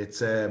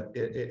it's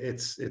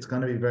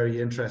going to be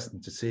very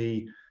interesting to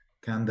see,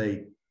 can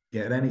they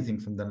get anything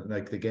from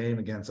the game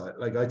against,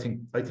 I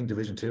think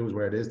Division 2 is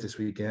where it is this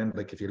weekend.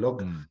 Like, if you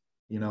look,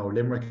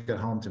 Limerick at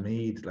home to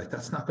Meath, like,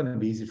 that's not going to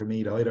be easy for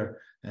Meath either,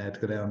 to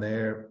go down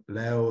there.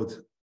 Louth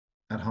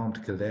at home to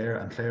Kildare,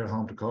 and Clare at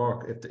home to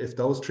Cork. If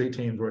those 3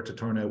 teams were to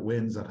turn out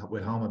wins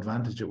with home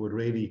advantage, it would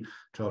really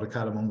throw the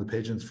cat among the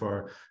pigeons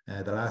for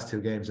the last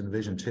 2 games in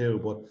Division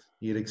 2. But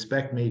you'd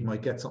expect Meath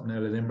might get something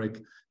out of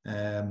Limerick,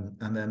 and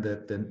then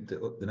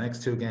the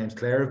next 2 games,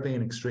 Clare have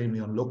been extremely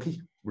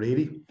unlucky.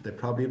 Really, they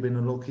probably have been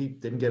unlucky.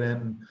 Didn't get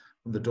anything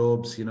from the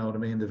Dubs. You know what I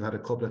mean? They've had a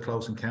couple of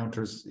close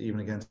encounters, even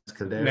against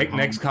Kildare.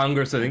 Next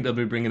Congress, I think they'll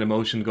be bringing a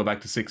motion to go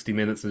back to 60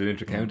 minutes of the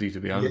inter-county,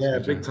 to be honest. Yeah,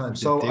 big time.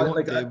 So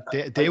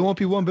they won't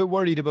be one bit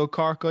worried about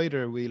Cork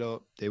either,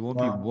 Whelo. They won't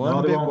be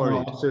one bit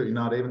worried. Absolutely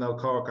not. Even though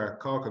Cork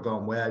are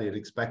going well, you'd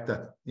expect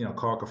that.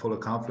 Cork are full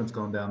of confidence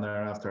going down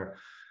there after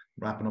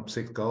wrapping up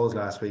 6 goals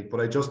last week.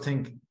 But I just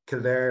think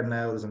Kildare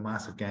now is a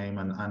massive game,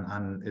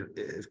 and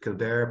if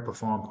Kildare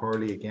perform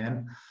poorly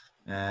again,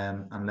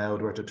 and Louth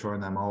were to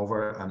turn them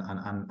over,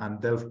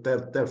 and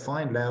they'll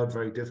find Louth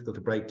very difficult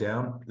to break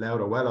down.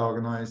 Louth are well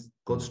organised,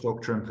 good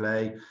structure in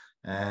play,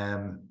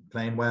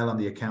 playing well on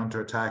the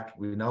counter attack.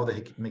 We know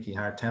the Mickey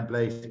Hart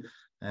template,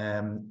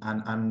 and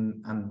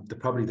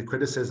probably the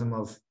criticism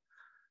of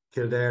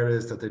Kildare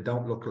is that they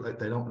don't look like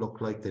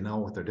they know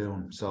what they're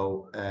doing.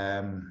 So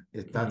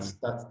that's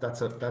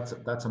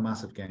a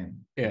massive game.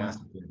 Yeah.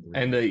 Massive game.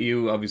 And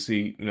you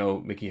obviously know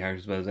Mickey Hart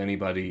as well as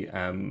anybody,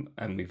 and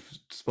we've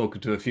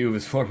spoken to a few of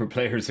his former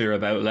players here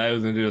about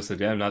Louth, and they just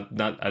said, yeah, I'm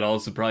not at all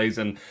surprised.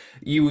 And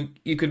you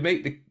could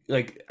make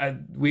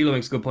Whelo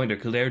makes a good point there.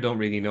 Kildare don't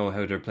really know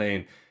how they're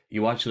playing.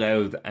 You watch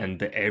Louth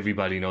and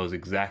everybody knows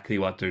exactly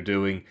what they're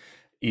doing.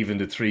 Even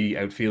the 3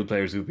 outfield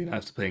players who've been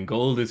asked to play in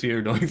goal this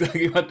year know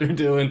exactly what they're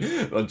doing.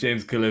 Well,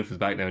 James Killiff is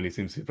back now and he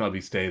seems to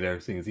probably stay there,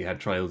 seeing as he had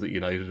trials at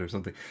United or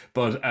something.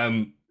 But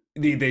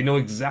they know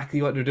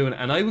exactly what they're doing.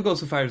 And I would go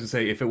so far as to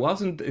say, if it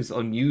wasn't this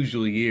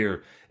unusual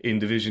year in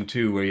Division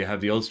 2 where you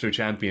have the Ulster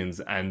champions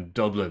and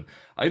Dublin,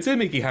 I'd say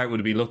Mickey Hart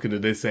would be looking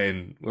at this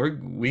saying,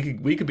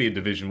 we could be in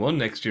Division 1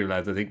 next year,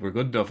 lads. I think we're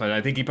good enough. And I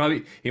think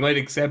he might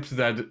accept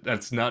that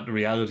that's not the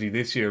reality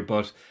this year,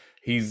 but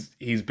he's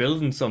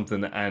building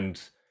something,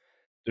 and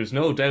there's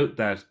no doubt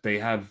that they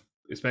have,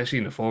 especially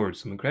in the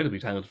forwards, some incredibly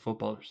talented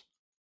footballers.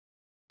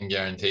 I can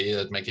guarantee you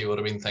that Mickey would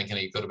have been thinking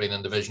he could have been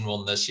in Division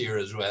 1 this year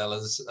as well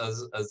as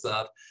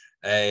that.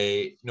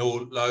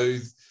 No,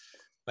 Louth,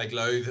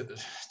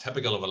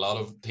 typical of a lot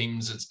of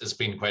teams, it's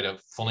been quite a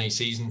funny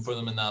season for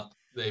them in that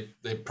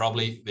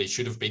they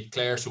should have beat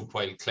Clare. So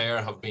while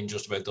Clare have been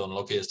just about the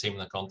unluckiest team in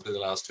the country the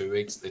last 2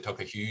 weeks, they took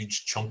a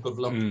huge chunk of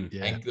luck. I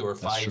think they were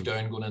 5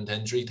 down going into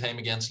injury time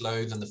against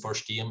Louth in the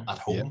first game at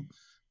home. Yeah.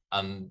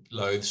 And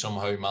Louth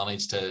somehow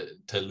managed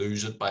to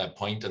lose it by a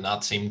point, and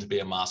that seemed to be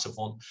a massive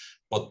one.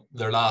 But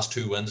their last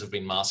 2 wins have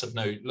been massive.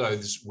 Now,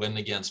 Louth's win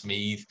against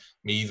Meath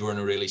were in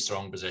a really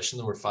strong position.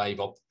 They were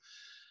 5 up,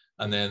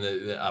 and then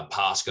a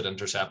pass got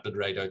intercepted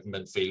right out in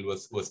midfield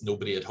with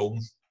nobody at home.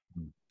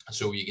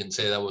 So you can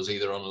say that was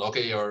either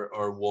unlucky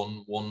or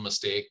one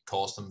mistake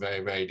cost them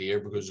very, very dear,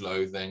 because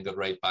Louth then got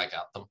right back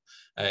at them.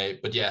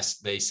 But yes,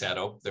 they set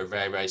up. They're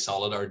very, very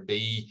solid.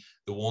 RTÉ,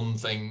 the one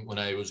thing when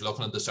I was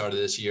looking at the start of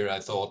this year, I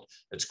thought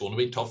it's going to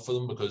be tough for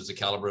them because the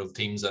calibre of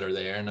teams that are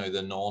there. Now,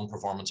 the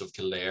non-performance of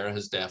Kildare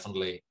has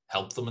definitely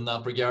helped them in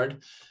that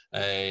regard.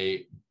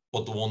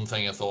 But the one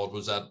thing I thought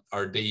was that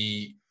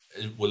RTÉ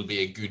will be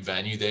a good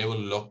venue. They will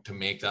look to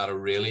make that a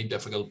really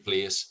difficult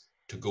place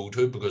to go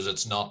to, because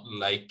it's not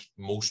like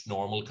most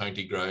normal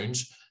county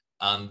grounds,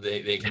 and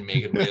they can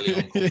make it really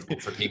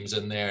uncomfortable for teams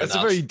in there. That's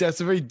a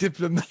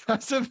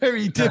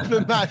very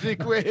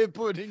diplomatic way of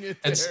putting it.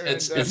 It's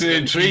an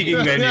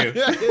intriguing venue.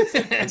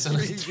 It's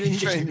an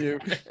intriguing venue.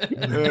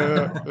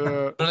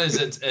 But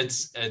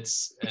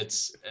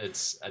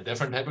it's a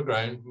different type of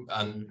ground,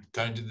 and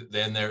county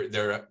then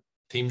their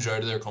teams are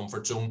out of their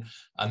comfort zone,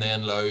 and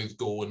then Louth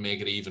go and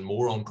make it even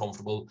more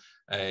uncomfortable.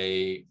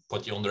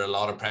 Put you under a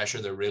lot of pressure.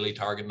 They're really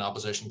targeting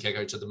opposition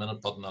kickouts at the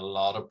minute, putting a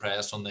lot of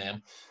press on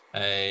them.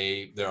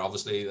 They're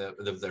obviously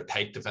they're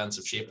tight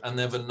defensive shape, and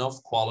they have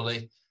enough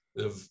quality.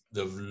 They've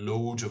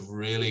loads of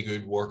really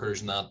good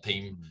workers in that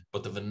team,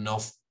 but they've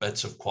enough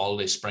bits of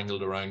quality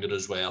sprinkled around it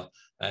as well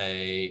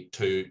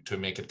to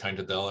make it count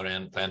at the other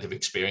end. Plenty of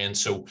experience,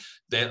 so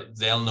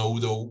they'll know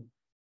though.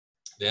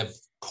 They have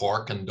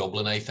Cork and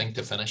Dublin, I think,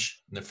 to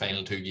finish in their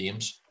final 2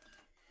 games.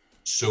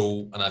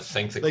 So, and I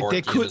think the Cork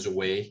game is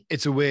away.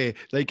 It's away.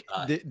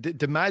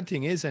 The mad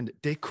thing is, and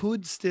they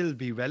could still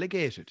be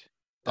relegated.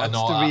 That's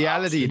the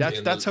reality.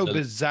 That's how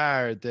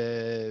bizarre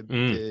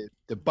the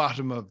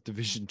bottom of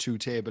Division 2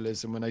 table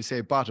is. And when I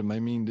say bottom,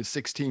 I mean the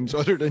 6 teams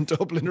other than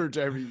Dublin or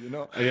Derry, you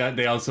know. Yeah,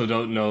 they also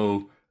don't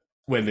know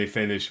when they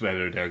finish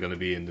whether they're going to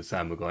be in the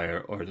Sam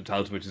Maguire or the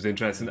Talton, which is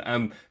interesting.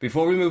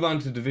 Before we move on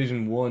to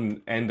Division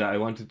 1, Enda, I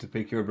wanted to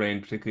pick your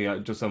brain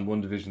particularly just on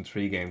one Division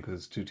 3 game, because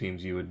it's 2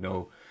 teams you would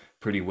know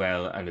pretty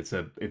well, and it's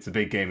a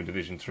big game in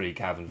Division 3,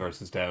 Cavan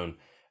versus Down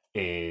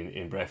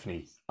in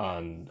Breffni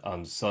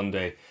on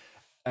Sunday.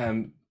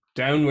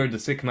 Down were the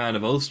sick man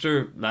of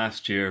Ulster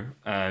last year,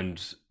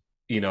 and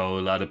a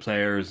lot of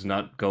players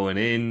not going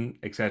in,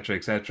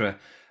 etc.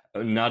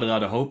 Not a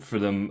lot of hope for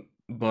them,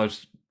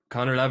 but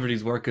Conor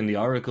Laverty's working the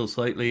Oracle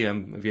slightly.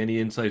 Have you any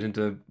insight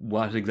into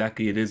what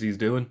exactly it is he's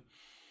doing?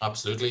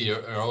 Absolutely.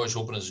 You're always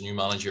hoping as a new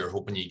manager, you're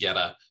hoping you get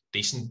a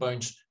decent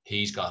bounce.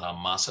 He's got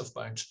a massive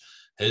bounce.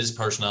 His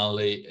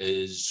personality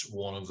is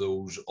one of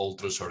those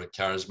ultra sort of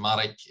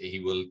charismatic. He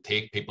will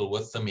take people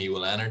with him. He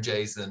will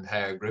energize the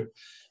entire group.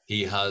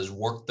 He has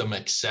worked them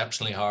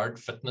exceptionally hard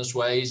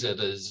fitness-wise. It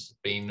has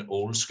been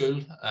old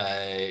school.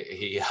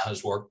 He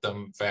has worked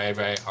them very,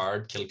 very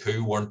hard.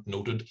 Kilcoo weren't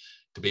noted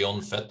to be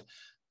unfit.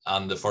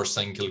 And the first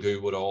thing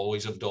Kilcoo would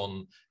always have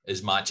done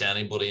is match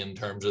anybody in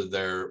terms of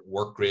their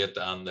work rate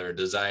and their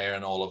desire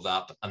and all of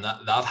that. And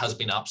that has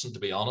been absent, to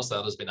be honest.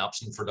 That has been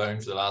absent for Down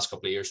for the last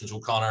couple of years. Since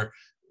O'Connor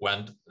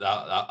went,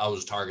 that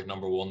was target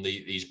number 1.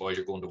 These boys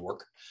are going to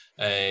work.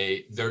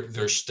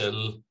 They're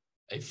still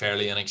a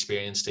fairly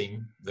inexperienced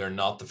team. They're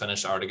not the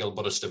finished article,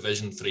 but it's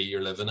Division 3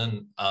 you're living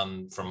in.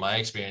 And from my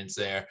experience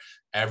there,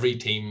 every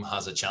team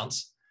has a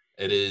chance.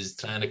 It is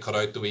trying to cut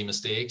out the wee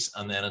mistakes,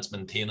 and then it's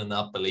maintaining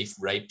that belief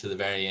right to the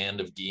very end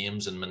of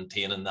games, and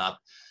maintaining that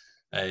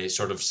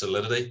sort of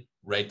solidity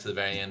right to the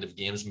very end of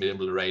games, and being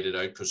able to ride it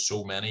out, because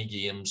so many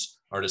games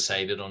are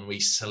decided on wee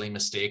silly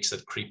mistakes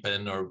that creep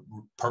in, or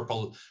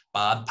purple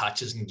bad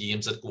patches in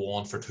games that go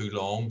on for too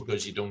long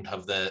because you don't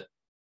have the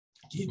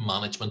game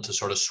management to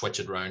sort of switch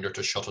it around or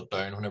to shut it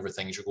down whenever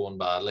things are going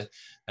badly.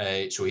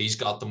 So he's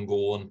got them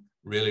going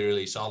really,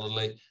 really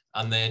solidly.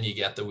 And then you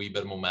get the wee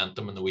bit of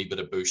momentum and the wee bit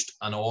of boost.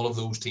 And all of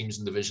those teams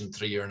in Division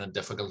 3 are in a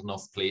difficult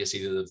enough place.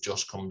 Either they've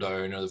just come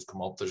down or they've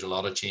come up. There's a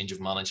lot of change of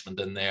management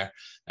in there.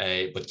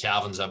 But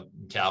Cavan's going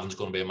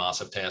to be a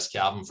massive test.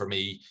 Cavan, for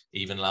me,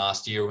 even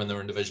last year when they were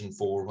in Division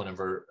 4,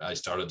 whenever I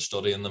started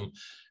studying them,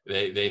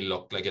 they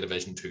looked like a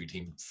Division 2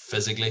 team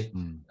physically.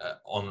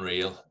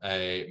 Unreal.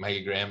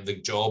 Mikey Graham,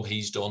 the job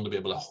he's done to be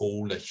able to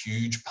hold a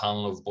huge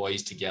panel of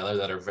boys together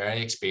that are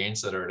very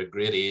experienced, that are at a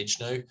great age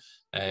now.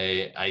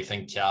 I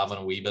think Cavan,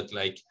 a wee bit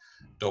like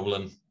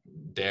Dublin,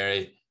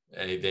 Derry,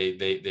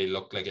 they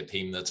look like a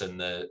team that's in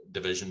the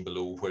division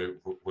below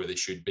where they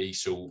should be.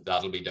 So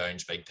that'll be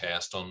Down's big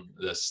test on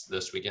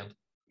this weekend.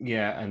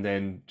 Yeah, and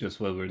then just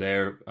while we're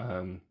there,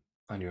 on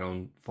your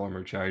own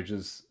former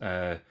charges,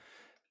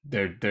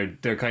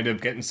 they're kind of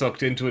getting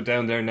sucked into it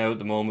down there now at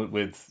the moment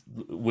with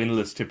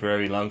winless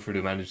Tipperary Longford,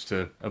 who managed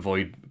to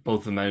avoid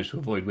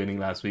winning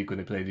last week when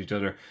they played each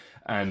other,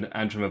 and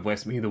Antrim of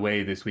Westmeath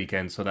away this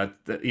weekend. So that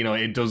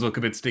it does look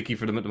a bit sticky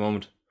for them at the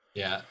moment.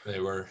 Yeah,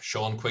 they were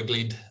Sean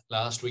Quigley'd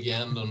last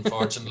weekend,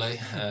 unfortunately.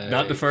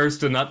 Not the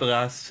first and not the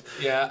last.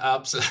 Yeah,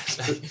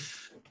 absolutely.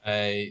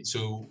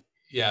 So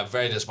yeah,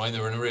 very disappointing. They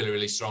were in a really,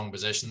 really strong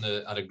position.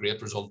 They had a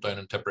great result down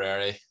in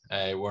Tipperary.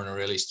 Were in a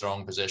really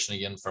strong position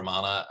again for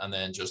Fermanagh, and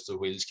then just the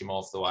wheels came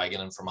off the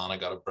wagon and Fermanagh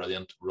got a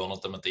brilliant run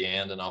at them at the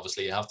end. And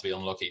obviously you have to be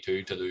unlucky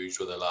too to lose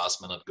with a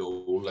last minute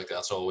goal. Like,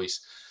 that's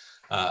always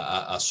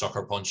a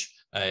sucker punch.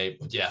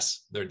 But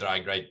yes, they're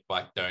dragged right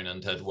back down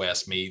into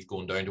Westmeath.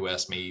 Going down to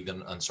Westmeath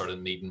and sort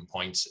of needing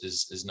points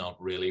is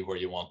not really where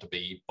you want to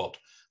be. But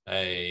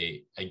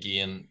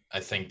again, I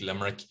think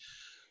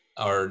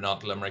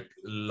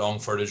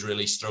Longford is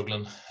really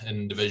struggling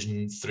in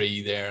Division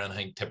 3 there, and I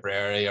think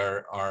Tipperary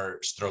are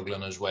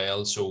struggling as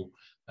well. So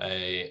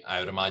I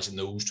would imagine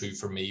those two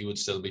for me would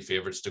still be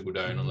favourites to go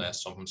down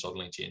unless something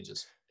suddenly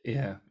changes.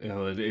 Yeah,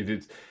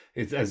 it's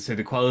as I said,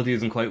 the quality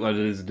isn't quite what it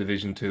is in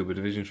Division 2, but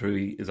Division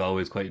 3 is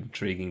always quite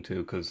intriguing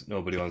too, because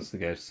nobody wants to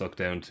get sucked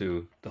down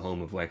to the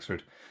home of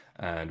Wexford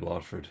and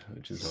Waterford,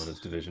 which is known as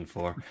Division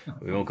 4.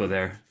 We won't go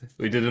there.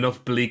 We did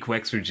enough bleak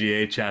Wexford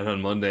GA chat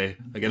on Monday.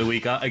 I get a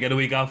week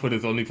off when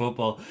it's only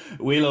football.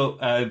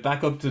 Whelo,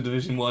 back up to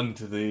Division 1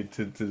 to the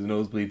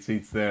nosebleed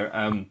seats there.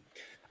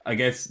 I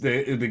guess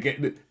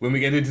when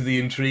we get into the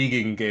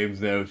intriguing games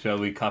now, shall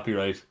we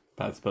copyright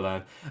Pat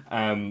Spillane?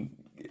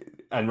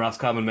 And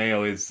Roscommon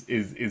Mayo is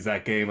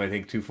that game, I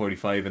think,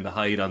 2:45 in the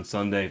Hyde on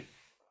Sunday.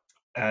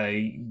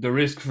 The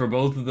risk for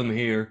both of them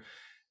here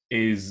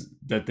is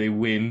that they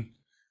win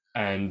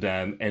and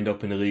end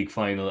up in a league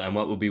final. And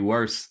what would be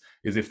worse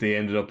is if they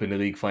ended up in a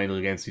league final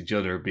against each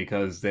other,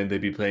 because then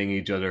they'd be playing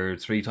each other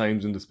 3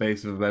 times in the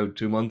space of about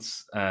 2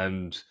 months,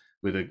 and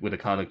with a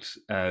Connacht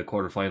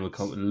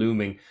quarterfinal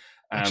looming.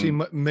 Actually,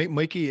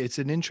 Mikey, it's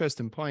an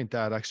interesting point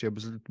that actually I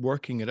was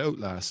working it out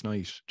last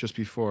night just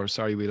before.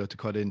 Sorry, Whelo, to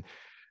cut in.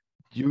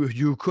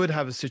 You could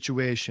have a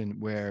situation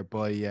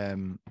whereby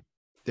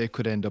they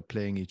could end up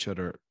playing each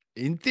other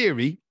in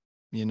theory,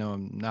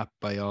 not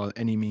by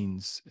any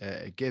means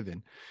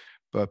given,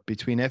 but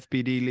between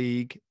FBD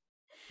League,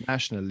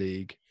 National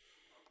League,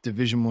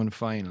 Division 1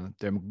 final,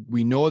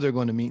 we know they're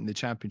going to meet in the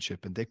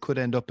championship, and they could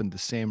end up in the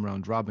same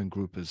round robin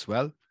group as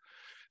well.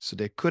 So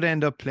they could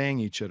end up playing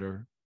each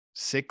other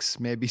 6,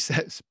 maybe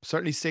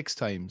certainly 6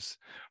 times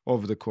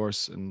over the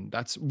course, and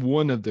that's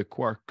one of the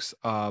quirks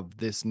of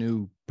this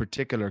new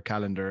particular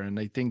calendar. And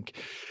I think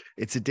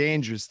it's a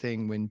dangerous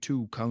thing when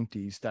 2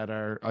 counties that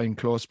are in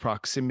close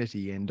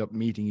proximity end up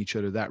meeting each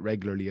other that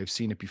regularly. I've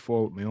seen it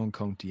before with my own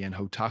county and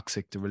how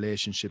toxic the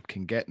relationship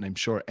can get, and I'm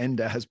sure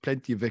Enda has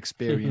plenty of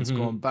experience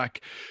going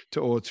back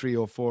to 03,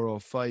 04,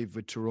 05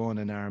 with Tyrone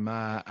and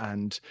Armagh,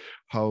 and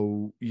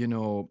how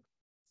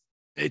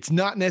it's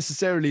not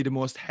necessarily the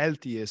most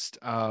healthiest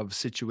of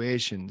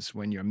situations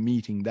when you're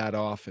meeting that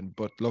often,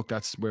 but look,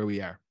 that's where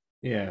we are.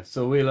 Yeah.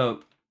 So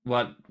Whelo,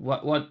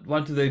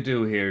 what do they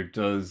do here?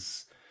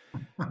 Does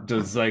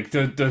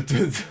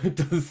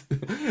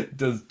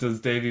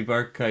Davy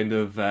Burke kind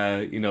of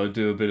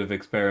do a bit of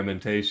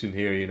experimentation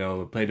here?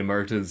 Play the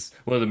Murtas,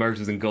 one of the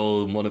Murtas in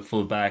goal, one at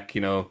full back.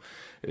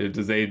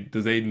 Does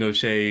Aidan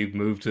O'Shea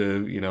move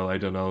to I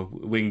don't know,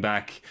 wing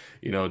back?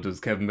 Does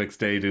Kevin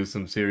McStay do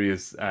some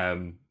serious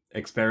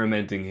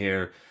experimenting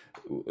here?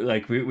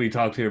 Like we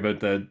talked here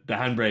about the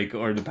handbrake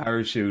or the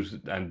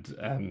parachute, and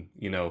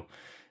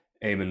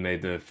Eamon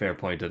made the fair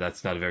point that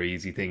that's not a very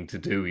easy thing to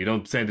do. You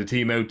don't send a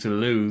team out to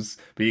lose,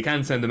 but you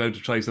can send them out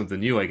to try something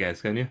new, I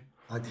guess, can you?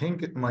 I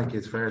think, Mike,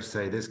 it's fair to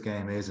say this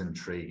game is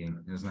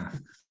intriguing, isn't it?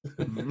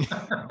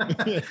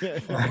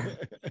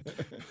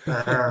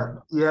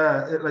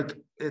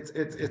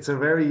 It's a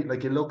very,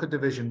 like, you look at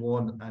Division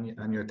 1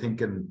 and you're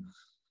thinking,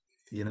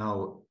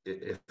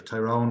 if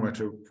Tyrone were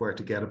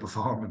to get a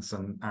performance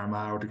and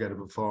Armagh were to get a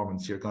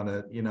performance, you're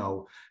gonna,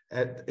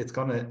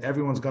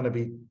 everyone's gonna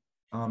be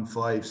on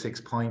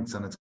 5-6 points,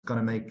 and it's going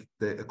to make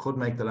it could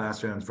make the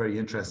last rounds very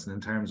interesting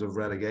in terms of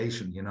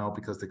relegation,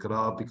 because they could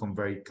all become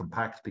very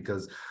compact,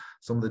 because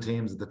some of the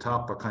teams at the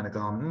top are kind of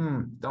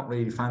going, don't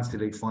really fancy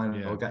the league final.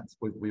 Yeah.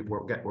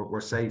 We're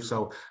safe.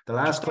 So the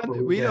last couple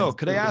of weekends,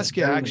 could I ask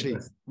you actually,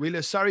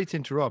 Whelo, sorry to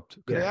interrupt.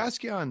 Could I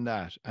ask you on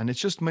that? And it's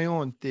just my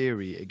own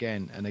theory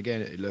again. And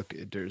again, look,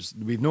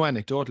 we've no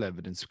anecdotal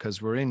evidence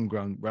because we're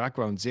at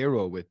ground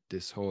zero with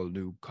this whole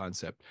new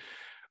concept.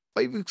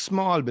 I have a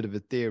small bit of a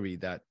theory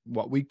that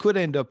what we could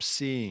end up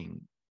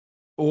seeing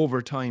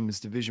over time is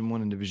Division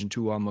 1 and Division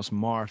 2 almost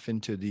morph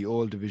into the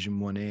old Division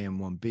 1A and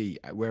 1B,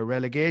 where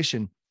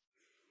relegation,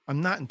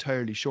 I'm not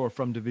entirely sure,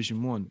 from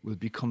Division 1 will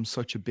become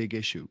such a big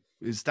issue.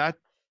 Is that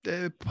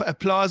a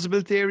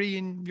plausible theory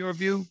in your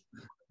view?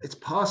 It's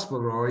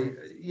possible, Rory.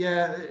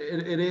 Yeah,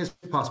 it is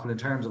possible in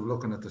terms of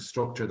looking at the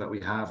structure that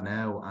we have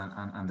now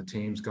and the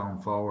teams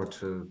going forward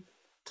to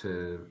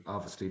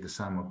obviously the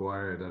Sam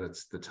Maguire, that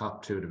it's the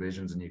top two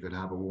divisions and you could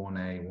have a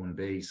 1A,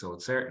 1B. So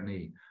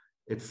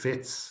it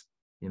fits,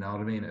 you know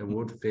what I mean? It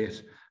would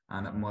fit,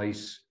 and it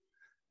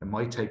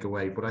might take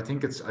away, but I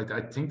think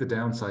the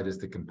downside is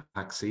the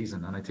compact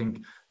season. And I think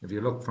if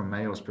you look from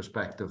Mayo's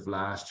perspective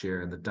last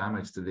year and the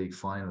damage the league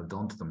final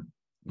done to them,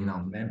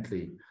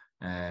 mentally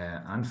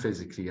and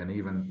physically, and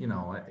even,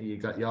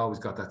 you always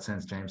got that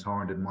sense James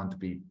Horan didn't want to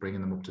be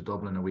bringing them up to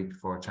Dublin a week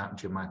before a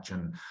championship match,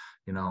 and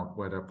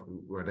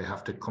where they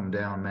have to come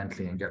down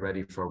mentally and get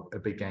ready for a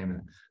big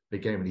game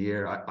of the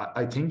year.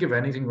 I think, if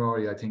anything,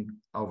 Rory, I think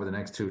over the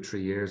next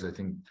 2-3 years, I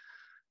think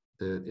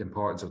the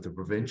importance of the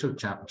provincial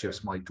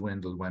championships might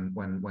dwindle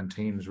when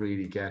teams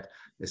really get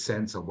a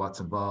sense of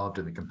what's involved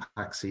in the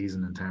compact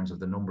season in terms of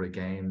the number of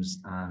games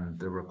and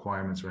the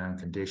requirements around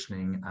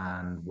conditioning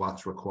and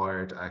what's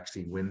required to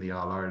actually win the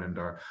All-Ireland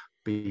or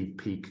be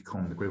peak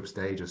come the group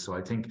stages. So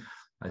I think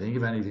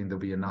if anything, there'll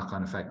be a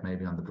knock-on effect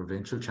maybe on the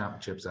provincial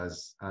championships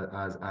as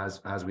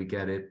we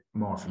get it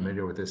more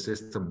familiar with this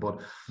system.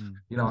 But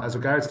as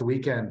regards the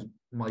weekend,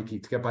 Mikey,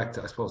 to get back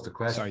to, I suppose, the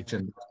question.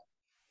 Sorry.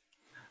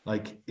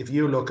 Like, if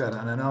you look at,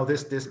 and I know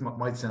this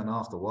might sound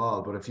off the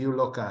wall, but if you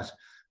look at,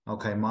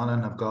 okay,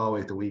 Monaghan have Galway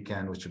at the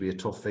weekend, which would be a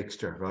tough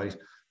fixture, right?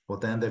 But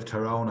then they've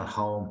Tyrone at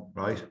home,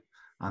 right?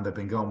 And they've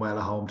been going well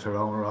at home.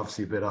 Tyrone are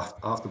obviously a bit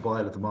off the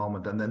boil at the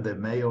moment. And then they've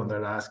Mayo in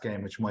their last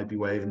game, which might be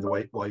waving the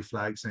white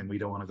flag saying we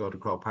don't want to go to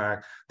Croke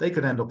Park. They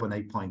could end up on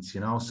 8 points,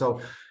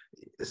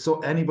 So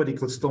anybody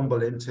could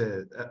stumble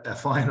into a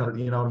final,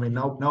 you know what I mean?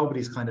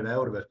 Nobody's kind of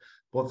out of it.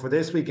 But for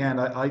this weekend,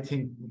 I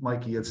think,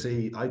 Mikey, you'll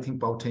see, I think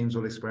both teams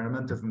will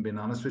experiment, if I'm being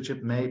honest with you.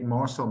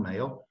 More so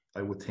Mayo,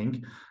 I would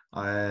think.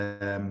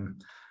 I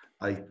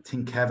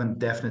think Kevin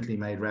definitely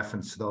made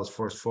reference to those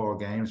first 4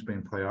 games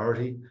being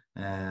priority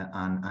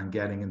and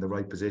getting in the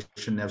right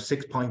position. Now,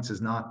 6 points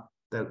is not,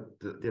 that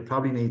you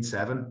probably need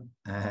 7,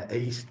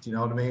 8. Do you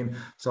know what I mean?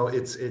 So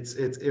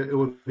it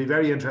will be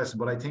very interesting,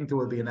 but I think there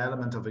will be an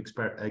element of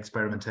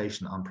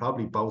experimentation on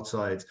probably both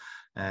sides.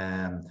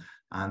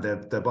 And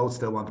they both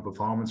still want a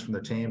performance from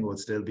the team. It would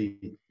still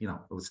be, a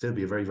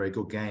very, very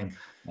good game.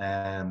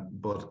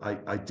 But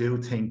I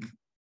do think,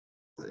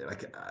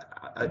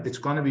 it's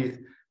going to be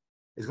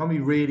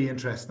really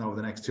interesting over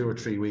the next 2 or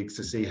 3 weeks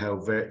to see how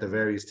the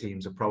various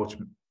teams approach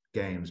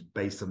games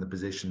based on the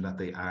position that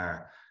they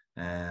are.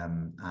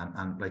 And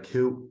if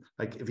you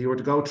were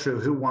to go through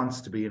who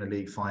wants to be in a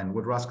league final,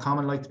 would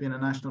Roscommon like to be in a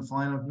national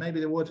final? Maybe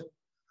they would.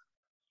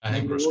 I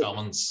think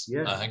Roscommon's.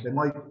 Yeah, they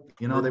might.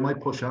 They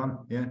might push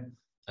on. Yeah.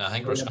 I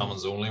think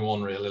Roscommon's the only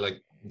one really.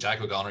 Like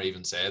Jack O'Connor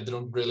even said, they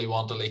don't really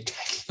want a league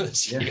title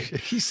this year.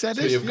 He said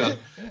so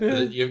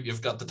it.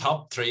 You've got the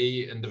top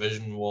 3 in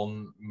Division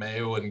 1.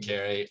 Mayo and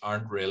Kerry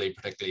aren't really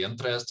particularly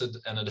interested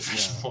in a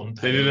Division 1.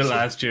 They did it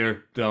last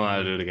year. Don't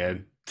want to do it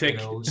again. Tick.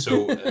 For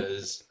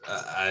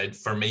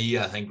me,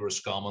 I think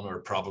Roscommon are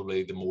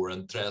probably the more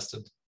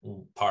interested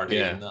party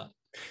in that.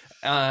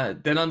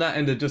 Then on that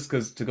end, just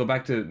because to go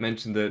back to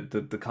mention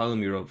the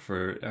column you wrote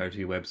for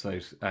RTÉ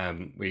website,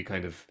 where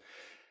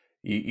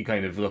you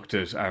kind of looked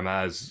at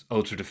Armagh's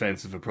ultra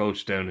defensive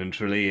approach down in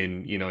Tralee,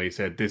 and you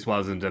said this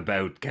wasn't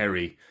about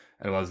Kerry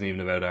and it wasn't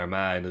even about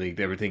Armagh in the league.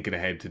 They were thinking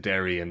ahead to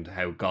Derry and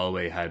how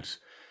Galway had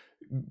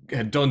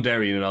done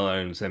Derry in an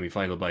All-Ireland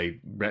semi-final by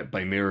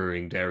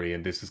mirroring Derry,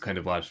 and this is kind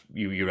of what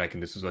you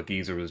reckon this is what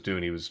Geezer was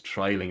doing. He was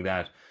trialling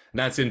that, and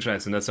that's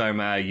interesting. That's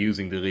Armagh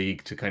using the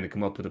league to kind of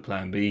come up with a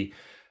plan B.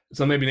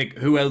 So maybe, Nick,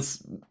 who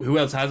else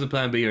has a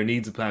plan B or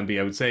needs a plan B?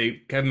 I would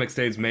say Kevin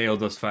McStade's Mayo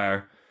thus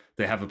far,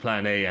 they have a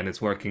plan A and it's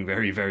working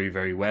very, very,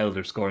 very well.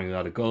 They're scoring a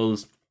lot of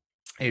goals.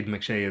 Aidan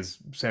McShea is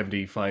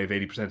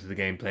 75-80% of the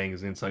game playing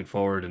as an inside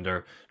forward, and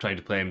they're trying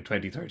to play him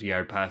 20-30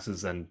 yard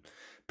passes and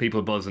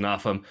people buzzing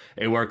off him.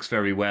 It works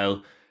very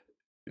well.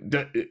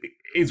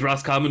 Is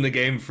Roscommon the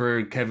game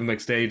for Kevin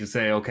McStade to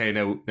say, okay,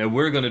 now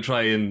we're going to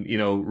try and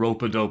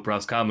rope a dope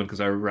Roscommon,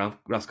 because our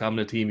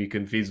Roscommon team, you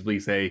can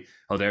feasibly say,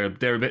 oh, they're a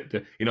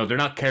bit, they're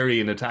not Kerry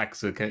in attack.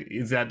 So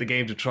is that the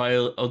game to try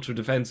ultra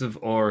defensive,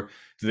 or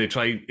do they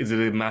try? Is it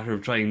a matter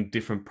of trying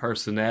different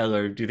personnel,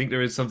 or do you think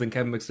there is something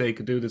Kevin McStade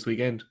could do this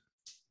weekend?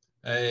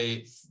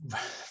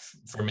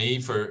 for me,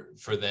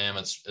 for them,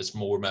 it's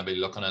more maybe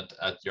looking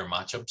at your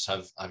matchups.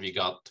 Have you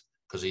got,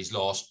 because he's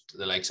lost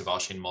the likes of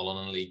Oisin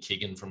Mullen and Lee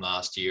Keegan from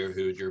last year,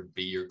 who would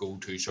be your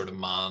go-to sort of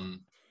man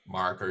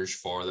markers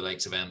for the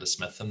likes of Enda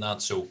Smith and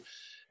that. So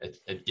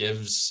it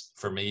gives,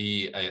 for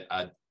me,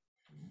 a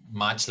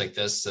match like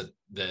this, that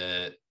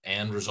the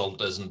end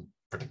result isn't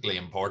particularly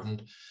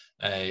important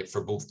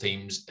for both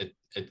teams.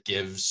 It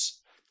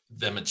gives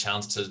them a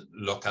chance to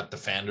look at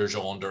defenders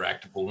on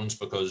direct opponents,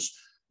 because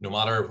no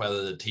matter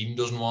whether the team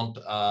doesn't want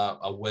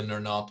a win or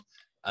not,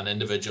 an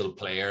individual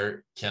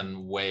player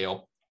can weigh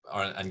up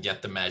and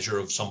get the measure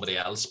of somebody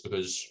else,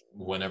 because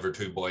whenever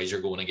two boys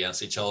are going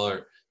against each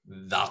other,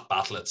 that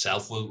battle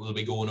itself will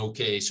be going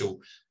okay.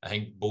 So I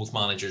think both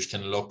managers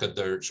can look at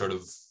their sort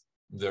of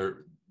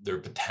their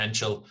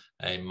potential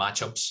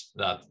matchups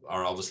that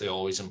are obviously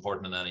always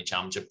important in any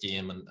championship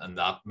game, and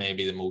that may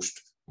be the most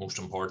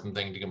important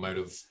thing to come out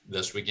of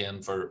this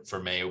weekend for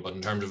Mayo. But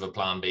in terms of a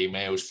plan B,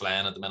 Mayo's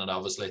flying at the minute,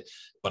 obviously,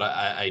 but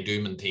I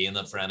do maintain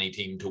that for any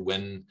team to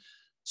win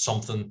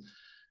something,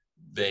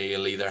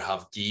 they'll either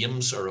have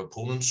games or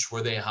opponents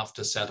where they have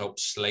to set up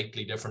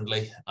slightly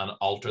differently and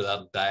alter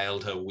that dial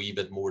to a wee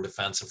bit more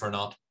defensive or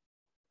not.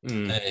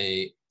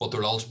 But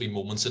there'll also be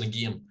moments in a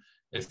game,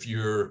 if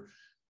you're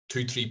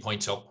 2-3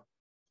 points up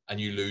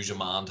and you lose a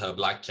man to a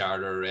black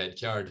card or a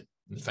red card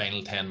in the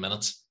final 10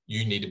 minutes,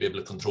 you need to be able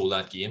to control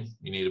that game.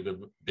 You need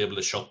to be able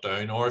to shut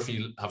down, or if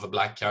you have a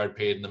black card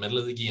paid in the middle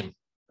of the game,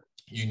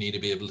 you need to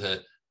be able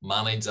to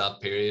manage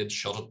that period,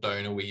 shut it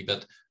down a wee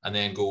bit, and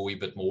then go a wee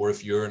bit more.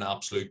 If you're an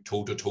absolute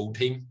toe-to-toe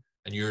team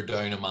and you're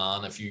down a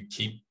man, if you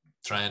keep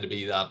trying to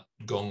be that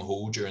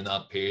gung-ho during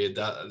that period,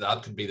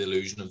 that could be the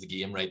illusion of the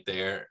game right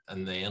there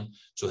and then.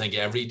 So I think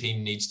every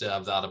team needs to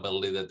have that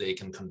ability that they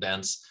can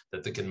condense,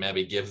 that they can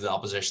maybe give the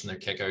opposition their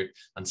kick out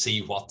and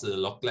see what they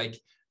look like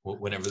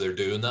whenever they're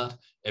doing that.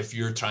 If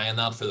you're trying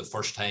that for the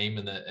first time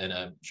in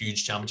a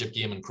huge championship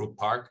game in Croke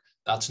Park,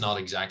 that's not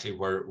exactly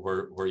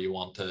where you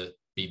want to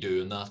be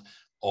doing that.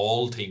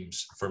 All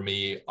teams, for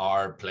me,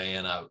 are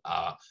playing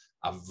a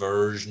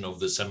version of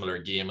the similar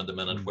game at the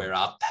minute, where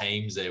at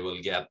times they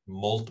will get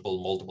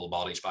multiple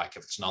bodies back.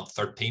 If it's not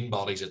 13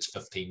 bodies, it's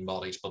 15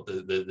 bodies, but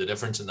the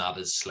difference in that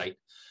is slight.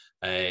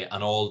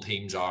 And all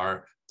teams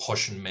are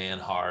pushing men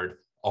hard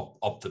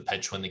up the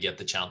pitch when they get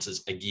the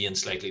chances. Again,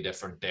 slightly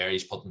different.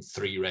 Derry's putting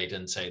 3 right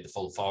inside the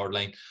full forward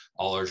line.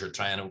 Others are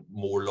trying a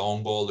more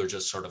long ball. There's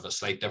just sort of a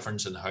slight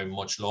difference in how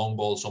much long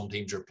ball some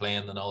teams are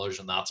playing than others,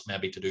 and that's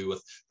maybe to do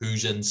with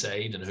who's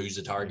inside and who's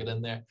the target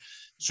in there.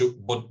 So,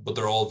 but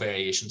they're all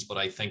variations. But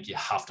I think you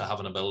have to have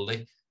an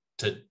ability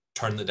to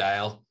turn the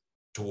dial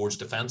towards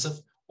defensive.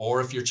 Or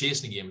if you're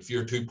chasing a game, if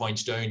you're 2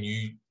 points down,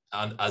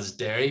 and as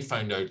Derry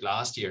found out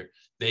last year,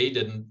 they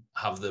didn't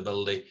have the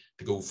ability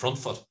to go front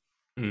foot.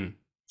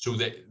 So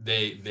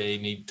they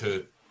need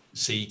to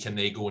see, can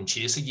they go and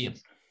chase a game?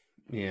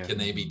 Yeah. Can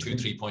they be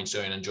 2-3 points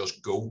down and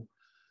just go?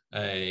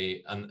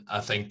 And I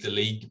think the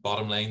league,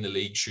 bottom line, the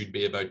league should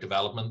be about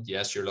development.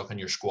 Yes, you're looking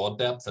your squad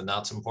depth, and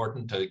that's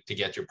important to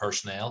get your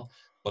personnel.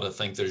 But I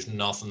think there's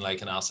nothing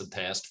like an acid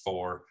test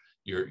for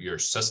your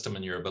system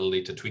and your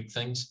ability to tweak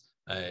things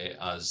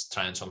as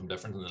trying something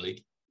different in the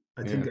league.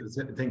 I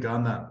think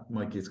on that,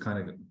 Mikey, it's kind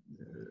of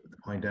the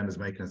point Dan is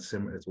making.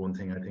 It's one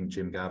thing I think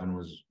Jim Gavin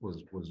was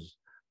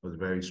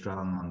very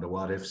strong on the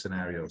what if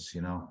scenarios,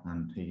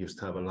 and he used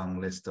to have a long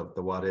list of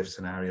the what if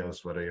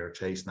scenarios, whether you're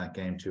chasing that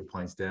game 2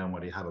 points down,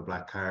 whether you have a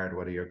black card,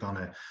 whether you're going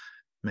to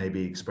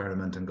maybe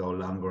experiment and go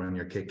longer on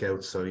your kick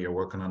out, so you're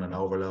working on an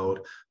overload,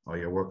 or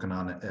you're working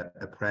on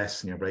a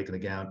press and you're breaking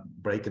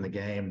the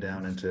game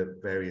down into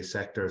various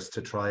sectors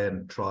to try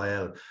and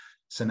trial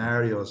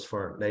scenarios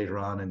for later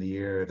on in the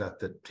year that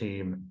the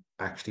team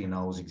actually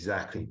knows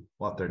exactly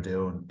what they're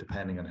doing,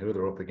 depending on who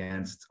they're up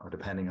against or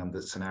depending on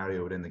the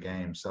scenario within the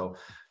game. So,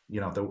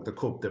 the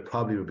cup, there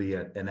probably will be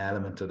an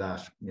element of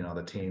that.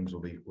 The teams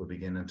will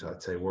beginning to,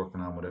 I'd say,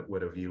 working on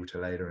with a view to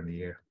later in the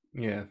year.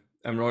 Yeah,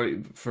 and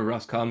Rory, for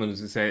Roscommon,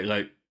 as you say,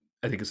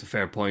 I think it's a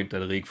fair point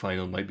that a league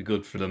final might be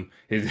good for them.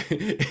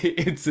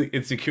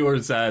 It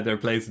secures their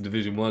place in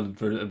Division 1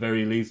 for the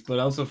very least, but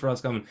also for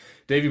Roscommon.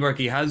 Davy Burke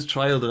has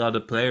trialled a lot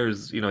of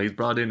players. He's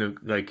brought in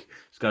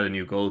he's got a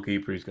new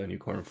goalkeeper, he's got a new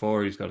corner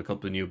forward, he's got a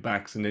couple of new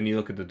backs, and then you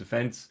look at the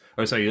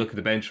you look at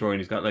the bench, Rory,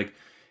 and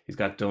he's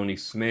got Donny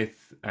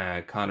Smith,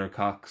 Connor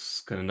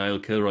Cox, kind of Niall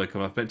Kilroy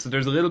coming off bench. So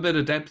there's a little bit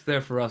of depth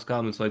there for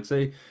Roscommon. So I'd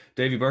say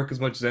Davy Burke, as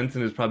much as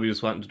anything, is probably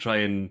just wanting to try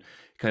and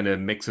kind of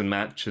mix and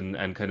match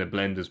and kind of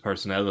blend his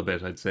personnel a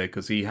bit, I'd say,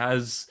 because he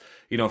has,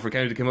 for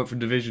County to come up from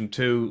Division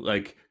 2,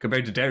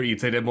 compared to Derry, you'd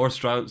say they have more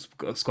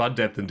squad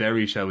depth than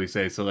Derry, shall we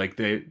say. So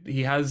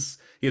he has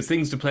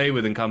things to play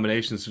with and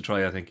combinations to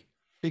try, I think.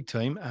 Big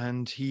time.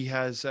 And he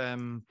has,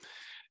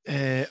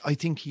 I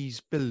think he's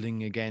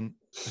building again.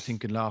 I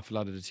think an awful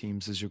lot of the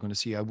teams, as you're going to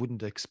see, I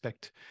wouldn't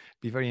expect.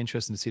 Be very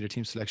interesting to see their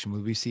team selection. Will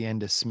we see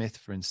Enda Smith,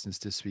 for instance,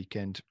 this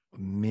weekend?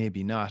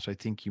 Maybe not. I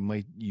think you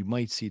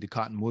might see the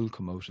cotton wool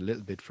come out a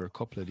little bit for a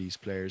couple of these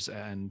players,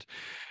 and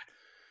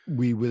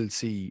we will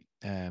see,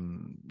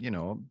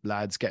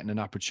 lads getting an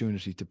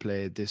opportunity to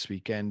play this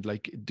weekend.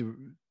 Like, the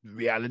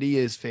reality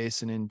is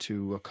facing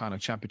into a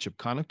Connacht Championship.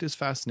 Connacht is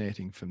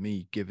fascinating for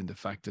me, given the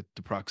fact that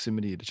the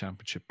proximity of the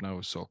championship now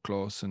is so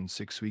close and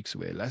 6 weeks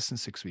away, less than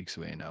 6 weeks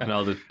away now. And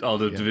all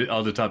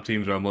the top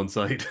teams are on one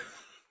side.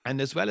 And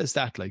as well as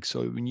that, like,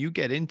 so when you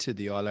get into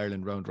the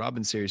All-Ireland round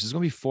robin series, there's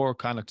going to be 4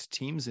 Connacht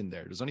teams in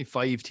there. There's only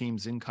 5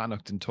 teams in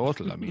Connacht in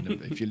total. I mean,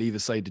 if you leave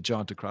aside the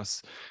jaunt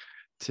across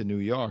to New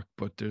York,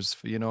 but there's,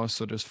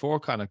 so there's 4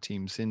 Connacht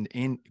teams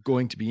in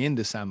going to be in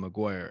the Sam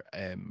Maguire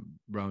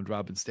round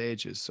robin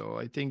stages. So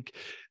I think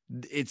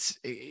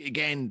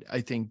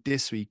I think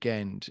this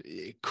weekend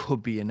it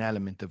could be an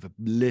element of a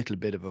little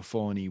bit of a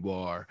phony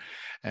war.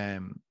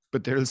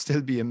 But there'll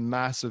still be a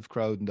massive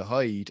crowd in the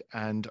Hyde,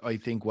 and I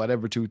think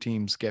whatever 2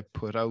 teams get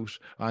put out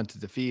onto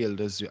the field,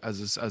 as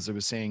I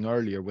was saying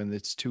earlier, when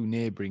it's 2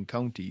 neighbouring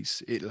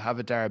counties, it'll have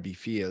a derby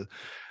feel,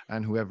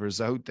 and whoever's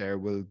out there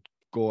will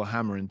go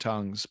hammer and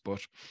tongs.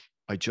 But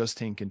I just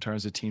think in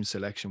terms of team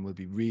selection will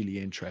be really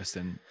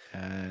interesting,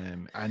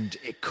 and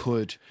it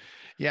could.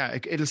 Yeah,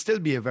 it'll still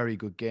be a very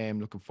good game.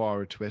 Looking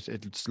forward to it.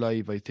 It's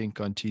live, I think,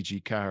 on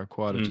TG Car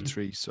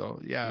 2:45. So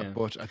yeah,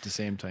 but at the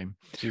same time,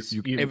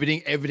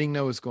 everything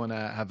now is going to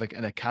have a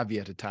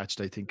caveat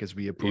attached, I think, as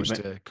we approach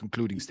the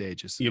concluding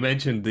stages. You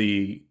mentioned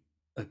the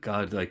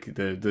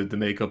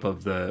makeup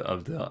of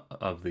the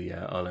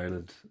All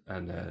Ireland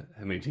and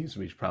how many teams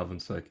from each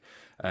province. Like,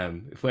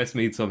 if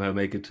Westmeath somehow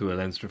make it to a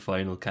Leinster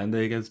final, can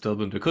they against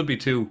Dublin? There could be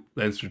 2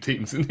 Leinster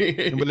teams in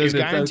the. Well, there's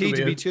guaranteed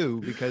to be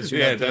 2 because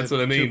that's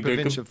what I mean. 2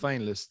 provincial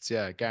finalists,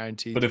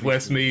 guaranteed. But if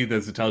Westmeath,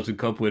 as the Celtic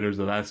Cup winners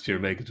of last year,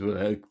 make it to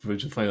a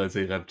provincial final, I'd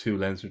say you'd have 2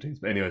 Leinster teams.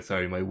 But anyway,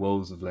 sorry, my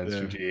woes of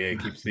Leinster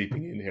GAA keep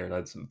sleeping in here,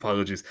 lads.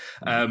 Apologies.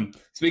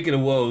 Speaking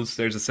of woes,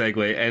 there's a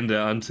segue.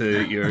 Enda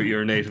onto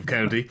your native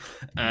county.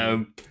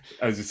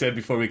 As you said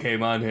before we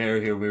came on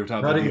here we were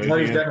talking about getting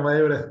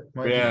away with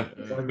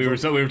it. We were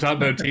talking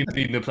about teams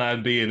needing a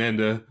plan B, and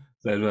Enda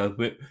said, well,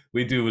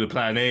 we do with a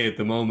plan A at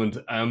the moment.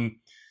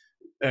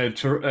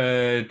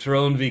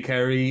 Tyrone v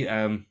Kerry,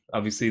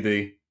 obviously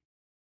the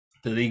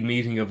league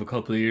meeting of a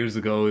couple of years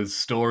ago is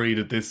storied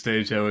at this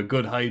stage. How a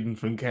good hiding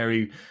from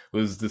Kerry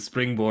was the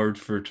springboard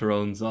for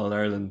Tyrone's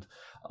All-Ireland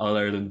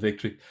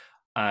victory.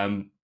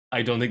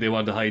 I don't think they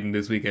want to hide in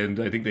this weekend.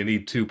 I think they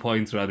need 2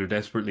 points rather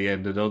desperately,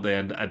 don't they?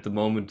 And at the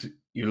moment,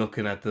 you're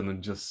looking at them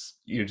and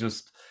you're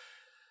just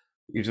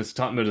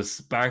talking about a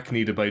spark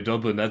needed by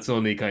Dublin. That's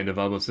only kind of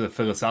almost a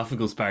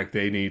philosophical spark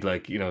they need.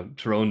 Like,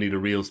 Tyrone need a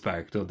real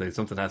spark, don't they?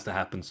 Something has to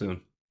happen soon.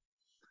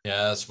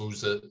 Yeah, I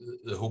suppose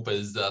the hope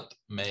is that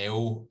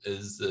Mayo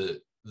is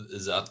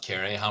that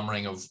Kerry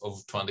hammering of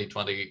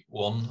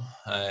 2021,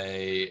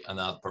 and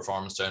that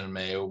performance down in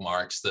Mayo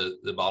marks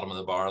the bottom of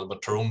the barrel.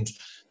 But Tyrone's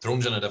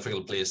in a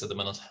difficult place at the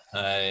minute.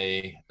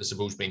 I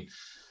suppose being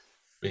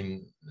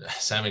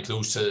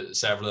semi-close to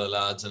several of the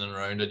lads in and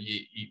around it,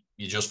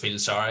 you just feel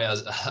sorry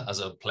as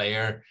a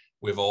player.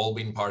 We've all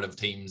been part of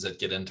teams that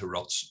get into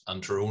ruts,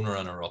 and Tyrone are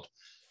in a rut.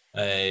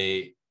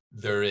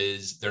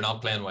 They're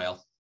not playing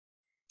well.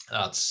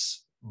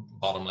 That's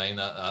bottom line.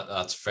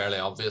 That's fairly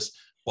obvious.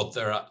 But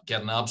they're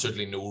getting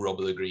absolutely no rub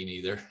of the green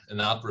either. In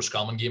that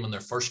Roscommon game, in their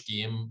first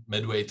game,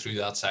 midway through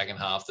that second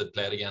half, they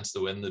played against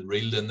the wind. They'd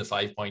reeled in the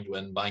 5-point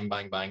win, bang,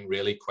 bang, bang,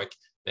 really quick.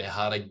 They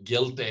had a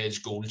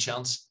gilt-edged goal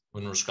chance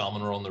when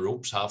Roscommon were on the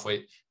ropes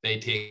halfway. They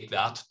take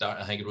that.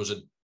 I think it was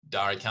a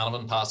Darry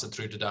Canavan passed it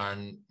through to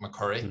Darren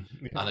McCurry,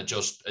 and it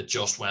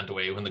just went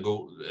away when the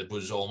goal. It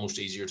was almost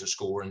easier to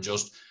score, and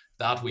just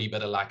that wee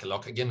bit of lack of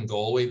luck. Again,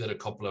 Galway did a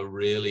couple of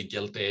really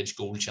gilt-edged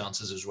goal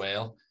chances as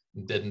well.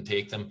 Didn't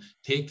take them,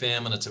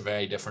 and it's a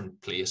very different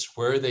place.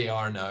 Where they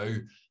are now,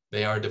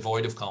 they are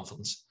devoid of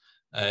confidence.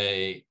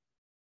 Big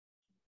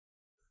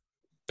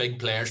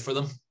players for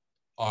them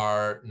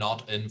are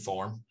not in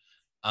form,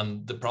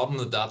 and the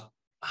problem that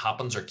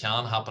happens or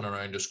can happen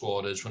around a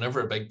squad is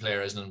whenever a big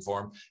player isn't in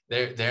form,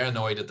 they're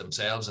annoyed at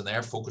themselves and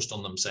they're focused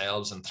on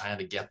themselves and trying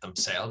to get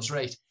themselves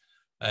right.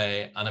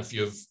 And if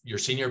you've your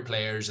senior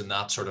players in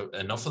that sort of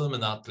enough of them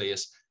in that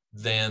place,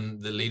 then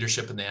the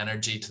leadership and the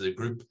energy to the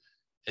group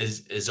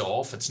is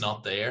off. It's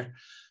not there.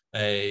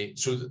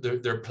 So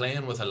they're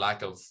playing with a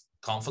lack of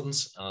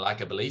confidence and a lack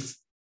of belief.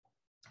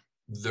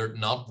 They're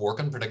not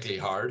working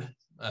particularly hard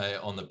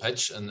on the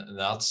pitch, and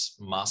that's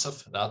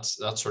massive. That's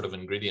sort of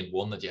ingredient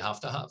one that you have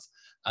to have.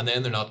 And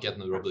then they're not getting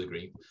the rub of the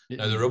green.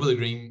 Now the rub of the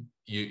green,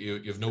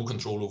 you've no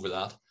control over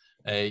that.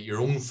 Your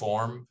own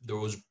form, there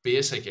was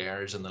basic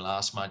errors in the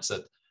last match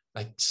that,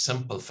 like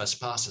simple fist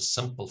passes,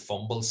 simple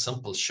fumbles,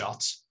 simple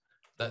shots,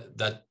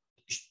 that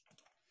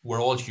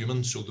we're all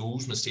human, so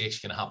those mistakes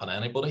can happen to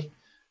anybody.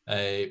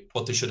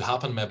 But they should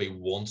happen maybe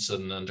once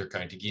in an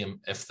inter-county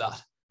game, if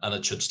that, and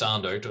it should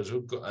stand out as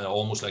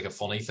almost like a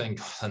funny thing,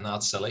 and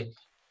that's silly.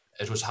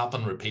 It was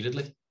happening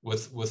repeatedly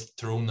with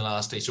Tyrone the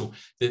last day, so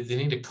they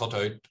need to cut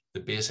out the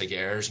basic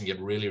errors and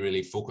get really,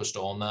 really focused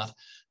on that.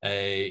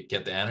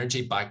 Get the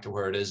energy back to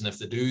where it is, and if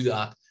they do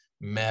that,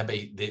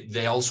 maybe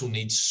they also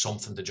need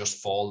something to just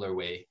fall their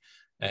way.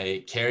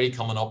 Kerry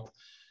coming up.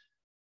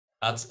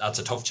 that's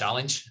a tough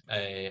challenge,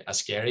 a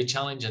scary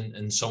challenge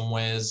in some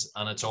ways,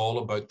 and it's all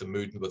about the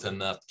mood within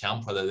that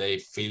camp, whether they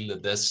feel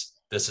that this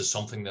is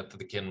something that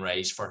they can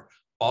rise for.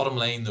 Bottom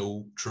line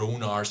though,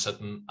 Tyrone are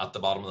sitting at the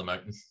bottom of the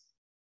mountain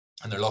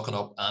and they're looking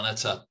up, and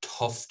it's a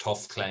tough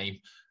climb,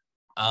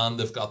 and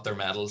they've got their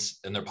medals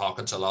in their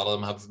pockets. A lot of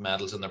them have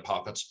medals in their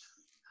pockets.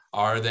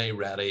 Are they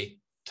ready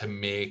to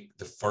make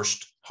the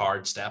first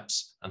hard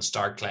steps and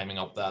start climbing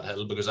up that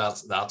hill? Because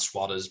that's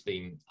what is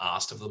being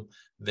asked of them.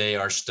 They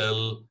are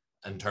still,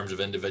 in terms of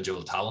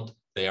individual talent,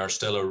 they are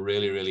still a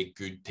really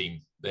good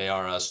team. They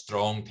are a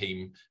strong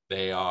team.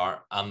 They're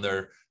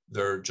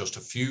just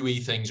a few wee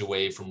things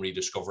away from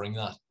rediscovering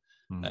that.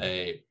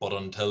 But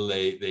until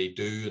they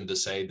do and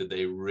decide that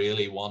they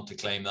really want to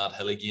climb that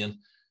hill again,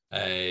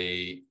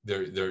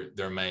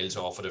 they're miles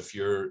off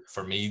it.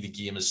 For me, the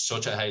game is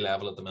such a high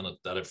level at the minute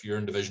that if you're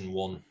in Division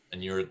 1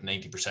 and you're at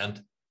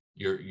 90%,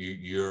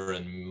 you're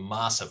in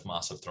massive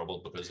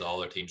trouble, because the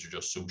other teams are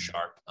just so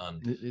sharp,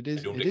 and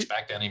I don't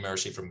expect any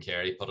mercy from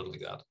Kerry, put it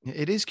like that.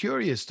 It is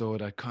curious though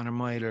that Conor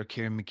Myler,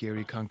 Kieran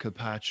McGeary, Con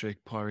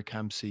Kilpatrick, Pádraig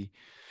Campsey,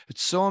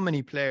 it's so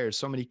many players,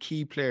 so many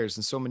key players,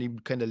 and so many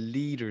kind of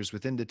leaders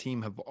within the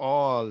team have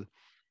all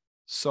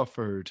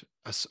suffered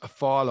a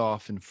fall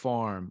off in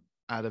form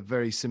at a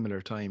very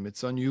similar time.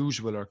 It's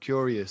unusual or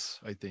curious,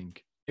 I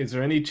think. Is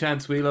there any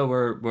chance, Whelo,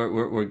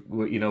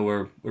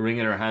 we're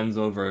wringing our hands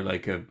over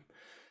like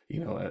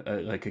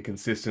a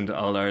consistent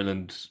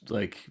All-Ireland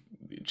like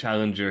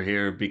challenger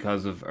here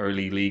because of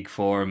early league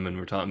form, and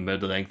we're talking about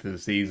the length of the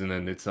season,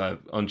 and it's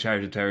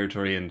uncharted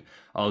territory, and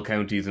all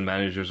counties and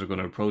managers are going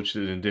to approach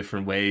it in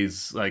different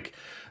ways? Like,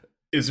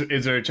 is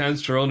there a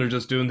chance Tyrone are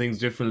just doing things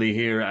differently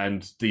here,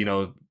 and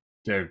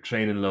their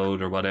training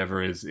load or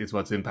whatever is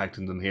what's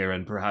impacting them here,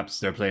 and perhaps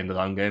they're playing the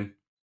long game?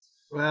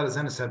 Well, as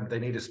Enda said, they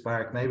need a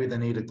spark. Maybe they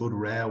need a good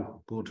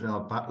row, good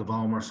battle of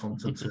home or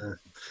something to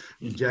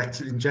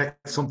inject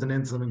something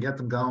into them and get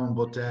them going.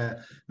 But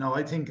no,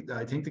 I think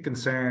the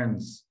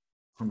concerns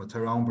from a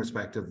Tyrone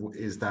perspective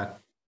is that,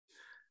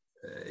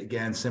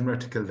 again, similar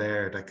to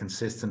Kildare, that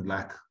consistent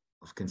lack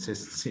of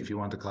consistency, if you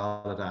want to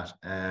call it that,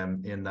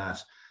 in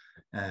that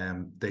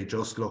they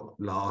just look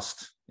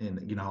lost in,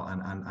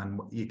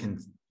 and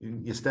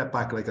you step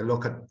back, like you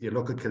look at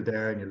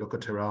Kildare and you look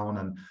at Tyrone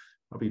and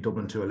probably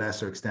Dublin to a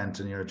lesser extent,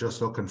 and you're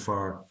just looking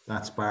for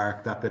that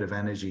spark, that bit of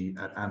energy,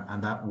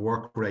 and that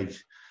work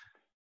rate.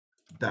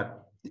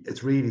 That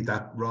it's really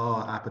that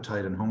raw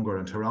appetite and hunger,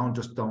 and Tyrone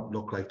just don't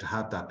look like to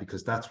have that,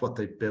 because that's what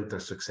they built their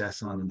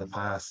success on in the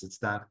past. It's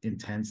that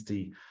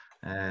intensity,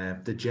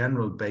 the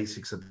general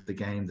basics of the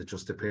game that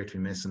just appear to be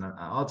missing.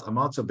 I'm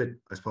also a bit,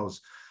 I suppose,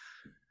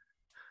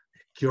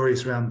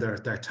 curious around their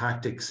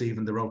tactics,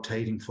 even the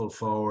rotating full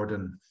forward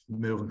and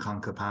moving Con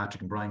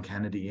Kilpatrick and Brian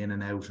Kennedy in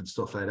and out and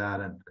stuff like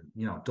that, and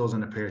it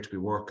doesn't appear to be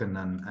working.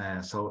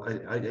 And so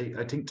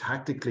I think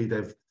tactically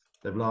they've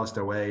lost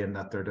their way, and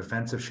that their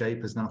defensive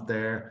shape is not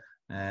there,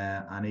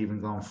 and even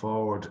going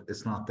forward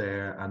it's not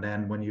there. And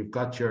then when you've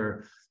got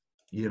your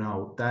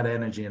that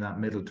energy in that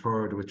middle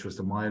third, which was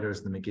the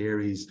Mylers, the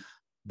McGearys,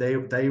 they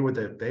were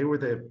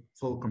the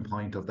fulcrum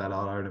point of that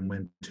All-Ireland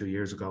win 2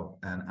 years ago,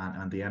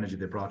 and the energy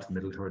they brought to the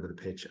middle third of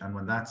the pitch. And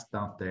when that's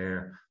not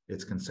there,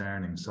 it's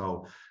concerning.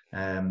 So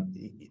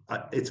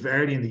it's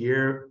early in the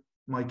year,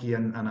 Mikey,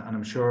 and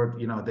I'm sure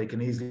they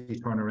can easily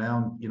turn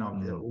around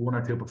one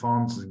or two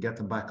performances and get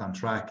them back on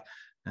track.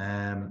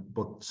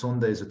 But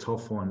Sunday's a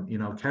tough one.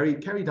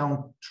 Kerry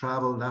don't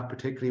travel that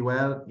particularly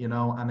well,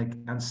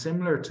 and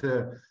similar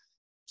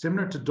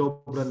to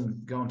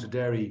Dublin going to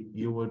Derry,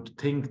 you would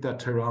think that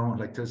Tyrone,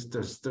 like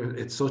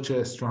it's such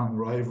a strong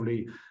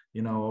rivalry,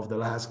 over the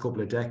last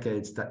couple of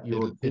decades, that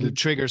it'll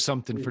trigger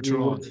something for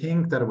Tyrone. You would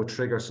think that it would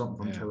trigger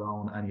something from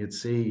Tyrone, and you'd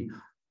see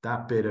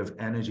that bit of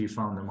energy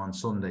from them on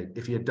Sunday.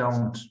 If you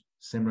don't,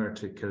 similar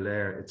to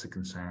Kildare, it's a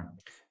concern.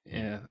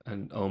 Yeah,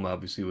 and home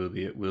obviously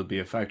will be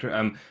a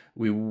factor.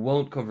 We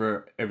won't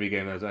cover every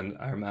game as and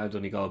Armagh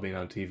Donegal being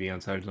on TV on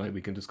Saturday night.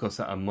 We can discuss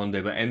that on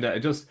Monday. But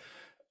Enda,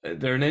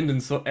 they're an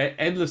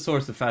endless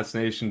source of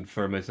fascination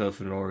for myself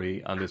and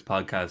Rory on this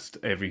podcast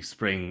every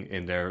spring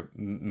in their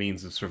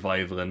means of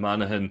survival. And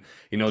Monaghan,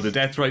 the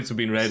death rights have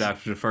been read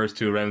after the first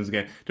two rounds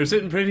again. They're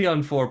sitting pretty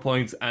on 4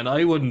 points, and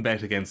I wouldn't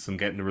bet against them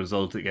getting a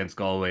result against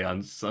Galway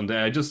on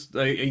Sunday.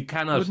 I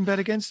cannot. Wouldn't bet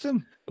against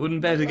them.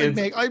 Wouldn't bet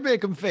against. I'd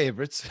make them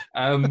favourites.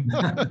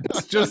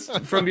 It's just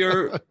from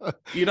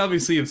you'd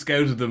obviously have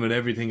scouted them and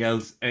everything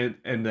else, and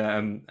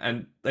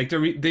like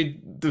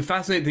the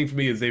fascinating thing for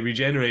me is they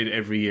regenerate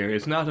every year.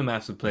 It's not a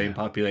massive playing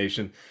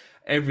population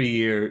every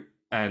year,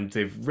 and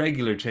they've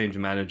regular change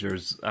of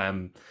managers.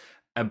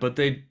 But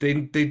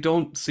they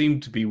don't seem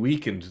to be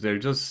weakened. They're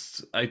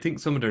just, I think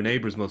some of their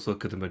neighbours must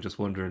look at them and just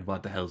wondering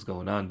what the hell's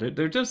going on.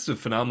 They're just a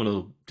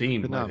phenomenal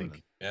team, I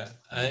think. Yeah,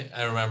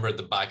 I remember at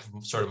the back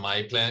of sort of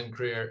my playing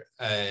career,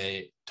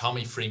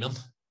 Tommy Freeman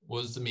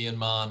was the main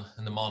man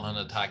in the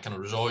Monaghan attack, and it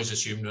was always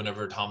assumed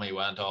whenever Tommy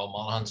went,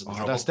 Monaghan's in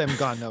trouble. That's them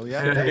gone now,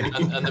 yeah.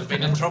 and they've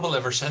been in trouble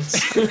ever since.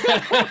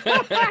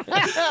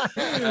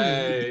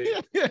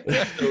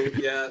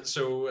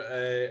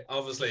 So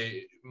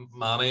obviously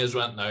Manny has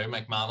went now.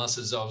 McManus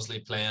is obviously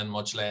playing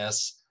much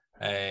less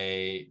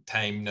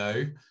time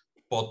now,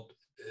 but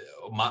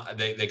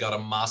they got a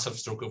massive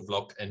stroke of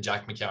luck in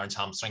Jack McCarron's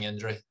hamstring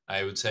injury.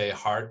 I would say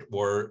heart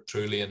were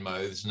truly in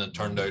mouths, and it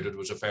turned out it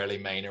was a fairly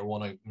minor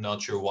one. I'm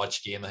not sure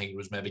which game. I think it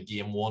was maybe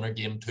game 1 or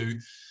game 2.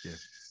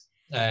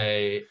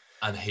 Yeah.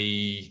 And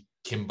he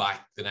came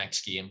back the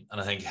next game, and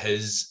I think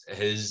he's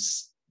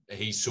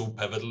so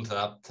pivotal to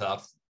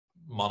that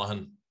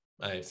Monaghan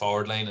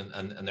forward line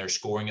and their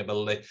scoring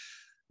ability.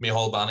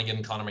 Micheál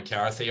Bannigan, Conor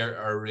McCarthy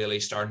are really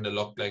starting to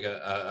look like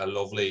a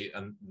lovely,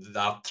 and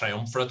that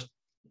triumvirate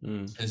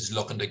is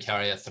looking to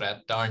carry a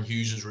threat. Darren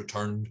Hughes has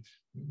returned.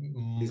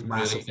 He's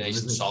really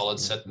nice and solid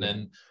sitting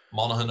in.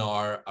 Monaghan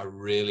are a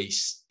really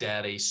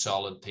steady,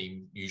 solid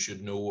team. You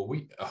should know a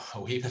wee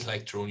bit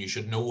like Tyrone. You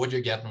should know what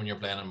you're getting when you're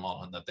playing in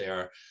Monaghan. That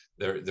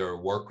their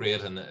work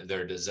rate and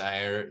their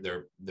desire.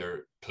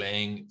 They're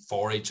playing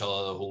for each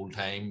other the whole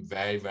time.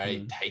 Very,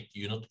 very tight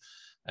unit.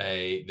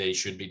 They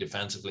should be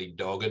defensively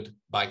dogged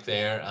back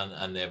there,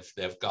 and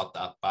they've got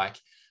that back.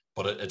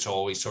 But it's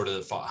always sort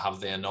of have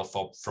they enough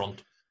up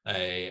front.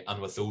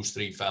 And with those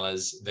three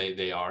fellas,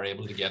 they are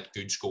able to get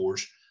good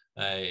scores.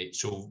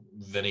 So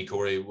Vinnie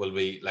Corey will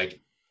be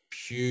like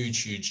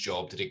huge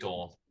job to take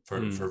on for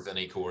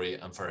Vinnie Corey,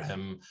 and for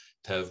him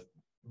to have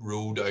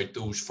rode out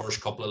those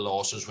first couple of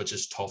losses, which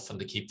is tough, and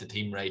to keep the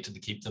team right and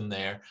to keep them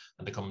there,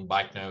 and to come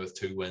back now with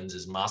 2 wins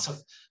is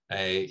massive.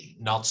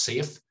 Not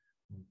safe,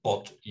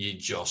 but you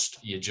just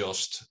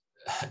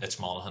it's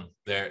Monaghan.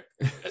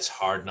 It's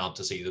hard not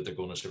to see that they're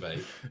going to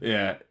survive.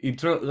 Yeah,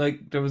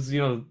 there was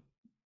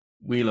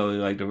Whelo,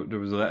 like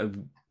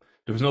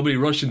there was nobody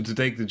rushing to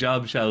take the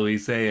job, shall we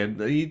say, and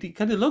you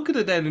kind of look at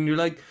it then and you're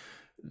like,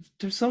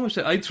 there's so much.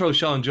 I'd throw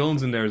Sean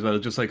Jones in there as well,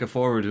 just like a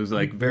forward who's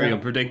like very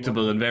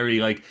unpredictable and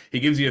very like, he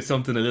gives you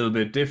something a little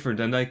bit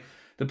different, and like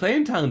the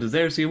playing talent is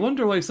there, so you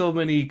wonder why so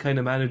many kind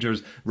of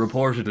managers,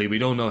 reportedly, we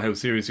don't know how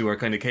serious you are,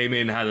 kind of came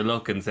in, had a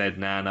look and said,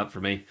 nah, not for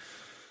me.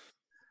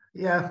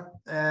 Yeah,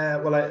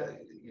 well,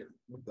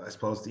 I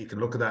suppose you can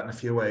look at that in a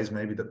few ways.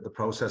 Maybe the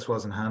process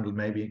wasn't handled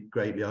maybe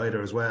greatly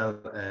either as well.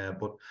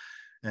 But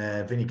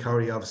Vinnie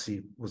Corey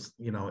obviously was,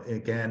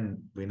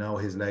 again, we know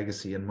his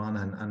legacy in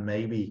Monaghan, and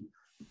maybe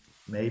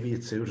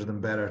it suited them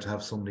better to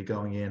have somebody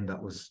going in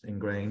that was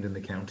ingrained in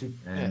the county.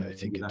 And I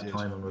think that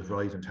timing was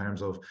right in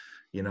terms of,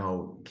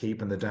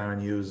 keeping the Darren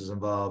Hughes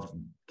involved,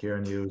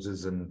 Ciaran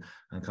Hughes and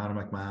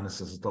Conor McManus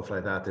and stuff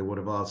like that. They would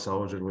have all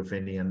soldiered with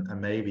Vinny, and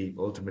maybe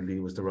ultimately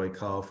it was the right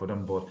call for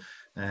them. But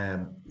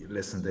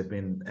listen, they've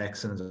been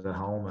excellent at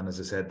home, and as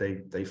I said,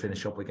 they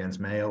finish up against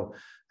Mayo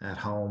at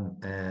home.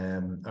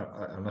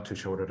 I'm not too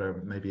sure whether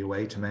they're maybe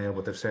away to Mayo,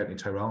 but they've certainly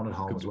Tyrone at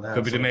home as well.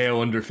 Could be the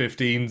Mayo under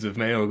 15s if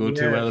Mayo go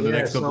too well in the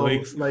next couple of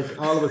weeks. Like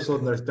all of a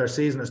sudden their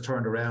season has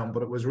turned around,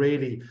 but it was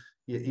really,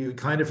 you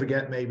kind of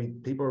forget, maybe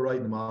people were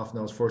writing them off in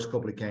those first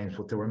couple of games,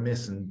 but they were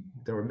missing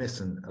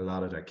a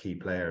lot of their key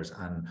players,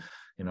 and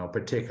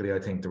particularly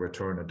I think the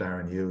return of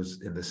Darren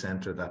Hughes in the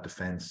centre of that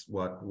defence,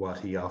 what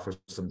he offers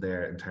them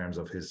there in terms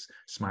of his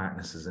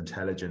smartness, his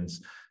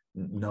intelligence,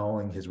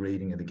 knowing his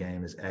reading of the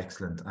game is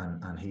excellent,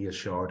 and he is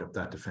short of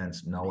that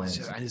defence knowing,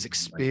 and his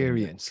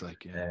experience,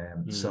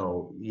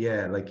 so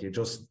yeah, like you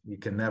just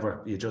can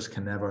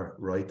never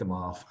write them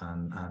off,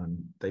 and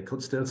they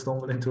could still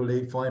stumble into a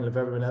league final if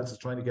everyone else is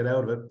trying to get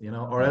out of it,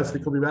 or else they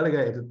could be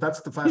relegated.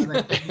 That's the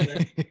fascinating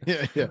thing.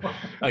 yeah.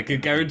 I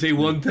can guarantee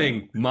one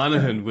thing: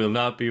 Monaghan will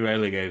not be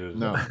relegated.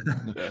 No.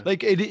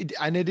 Like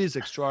it is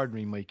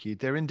extraordinary, Mikey.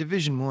 They're in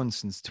Division 1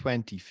 since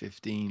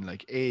 2015,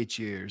 like 8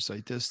 years.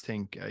 I just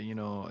think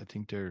I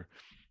think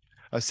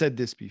I've said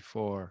this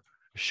before,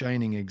 a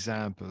shining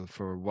example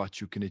for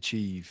what you can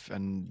achieve.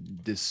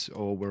 And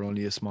we're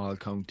only a small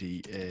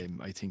county.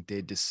 I think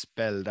they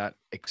dispel that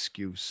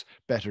excuse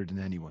better than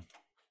anyone.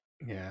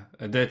 Yeah,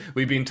 and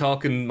we've been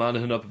talking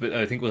Monaghan up a bit.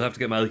 I think we'll have to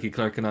get Malachy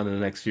Clerkin on in the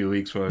next few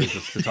weeks for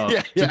just to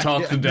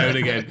talk them down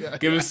again.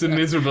 Give us some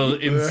miserable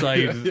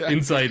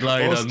inside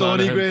line on Stony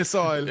Monaghan. Grey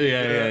soil.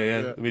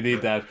 Yeah. We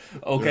need that.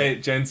 Okay,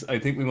 gents, I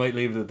think we might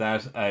leave it at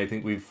that. I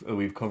think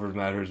we've covered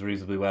matters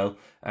reasonably well.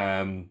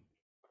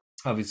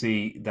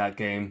 Obviously, that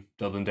game,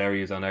 Dublin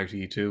Derry, is on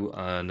RTÉ2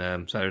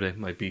 on Saturday.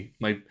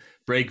 Might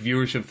break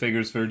viewership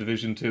figures for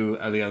Division 2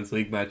 Allianz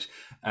League match.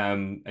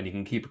 And you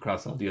can keep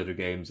across all the other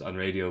games on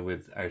radio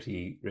with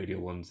RTÉ Radio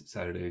 1's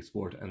Saturday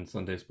Sport and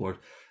Sunday Sport,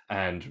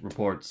 and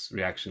reports,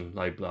 reaction,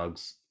 live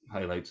blogs,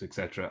 highlights,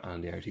 etc.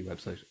 on the RTÉ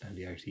website and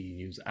the RTÉ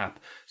News app.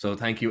 So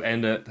thank you,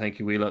 Enda, thank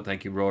you, Whelo,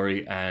 thank you,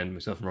 Rory, and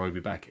myself and Rory will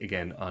be back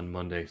again on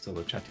Monday. So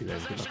we'll chat to you then.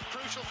 Good luck.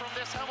 Crucial from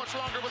this. How much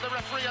longer will the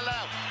referee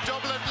allow?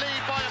 Dublin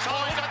lead by a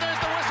point, and there's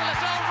the whistle.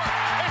 It's over.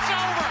 It's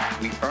over.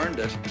 We earned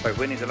it by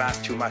winning the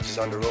last 2 matches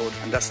on the road,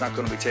 and that's not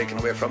going to be taken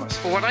away from us.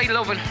 But what I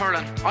love in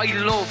hurling, I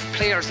love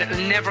players that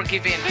will never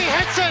give in. He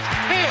hits it.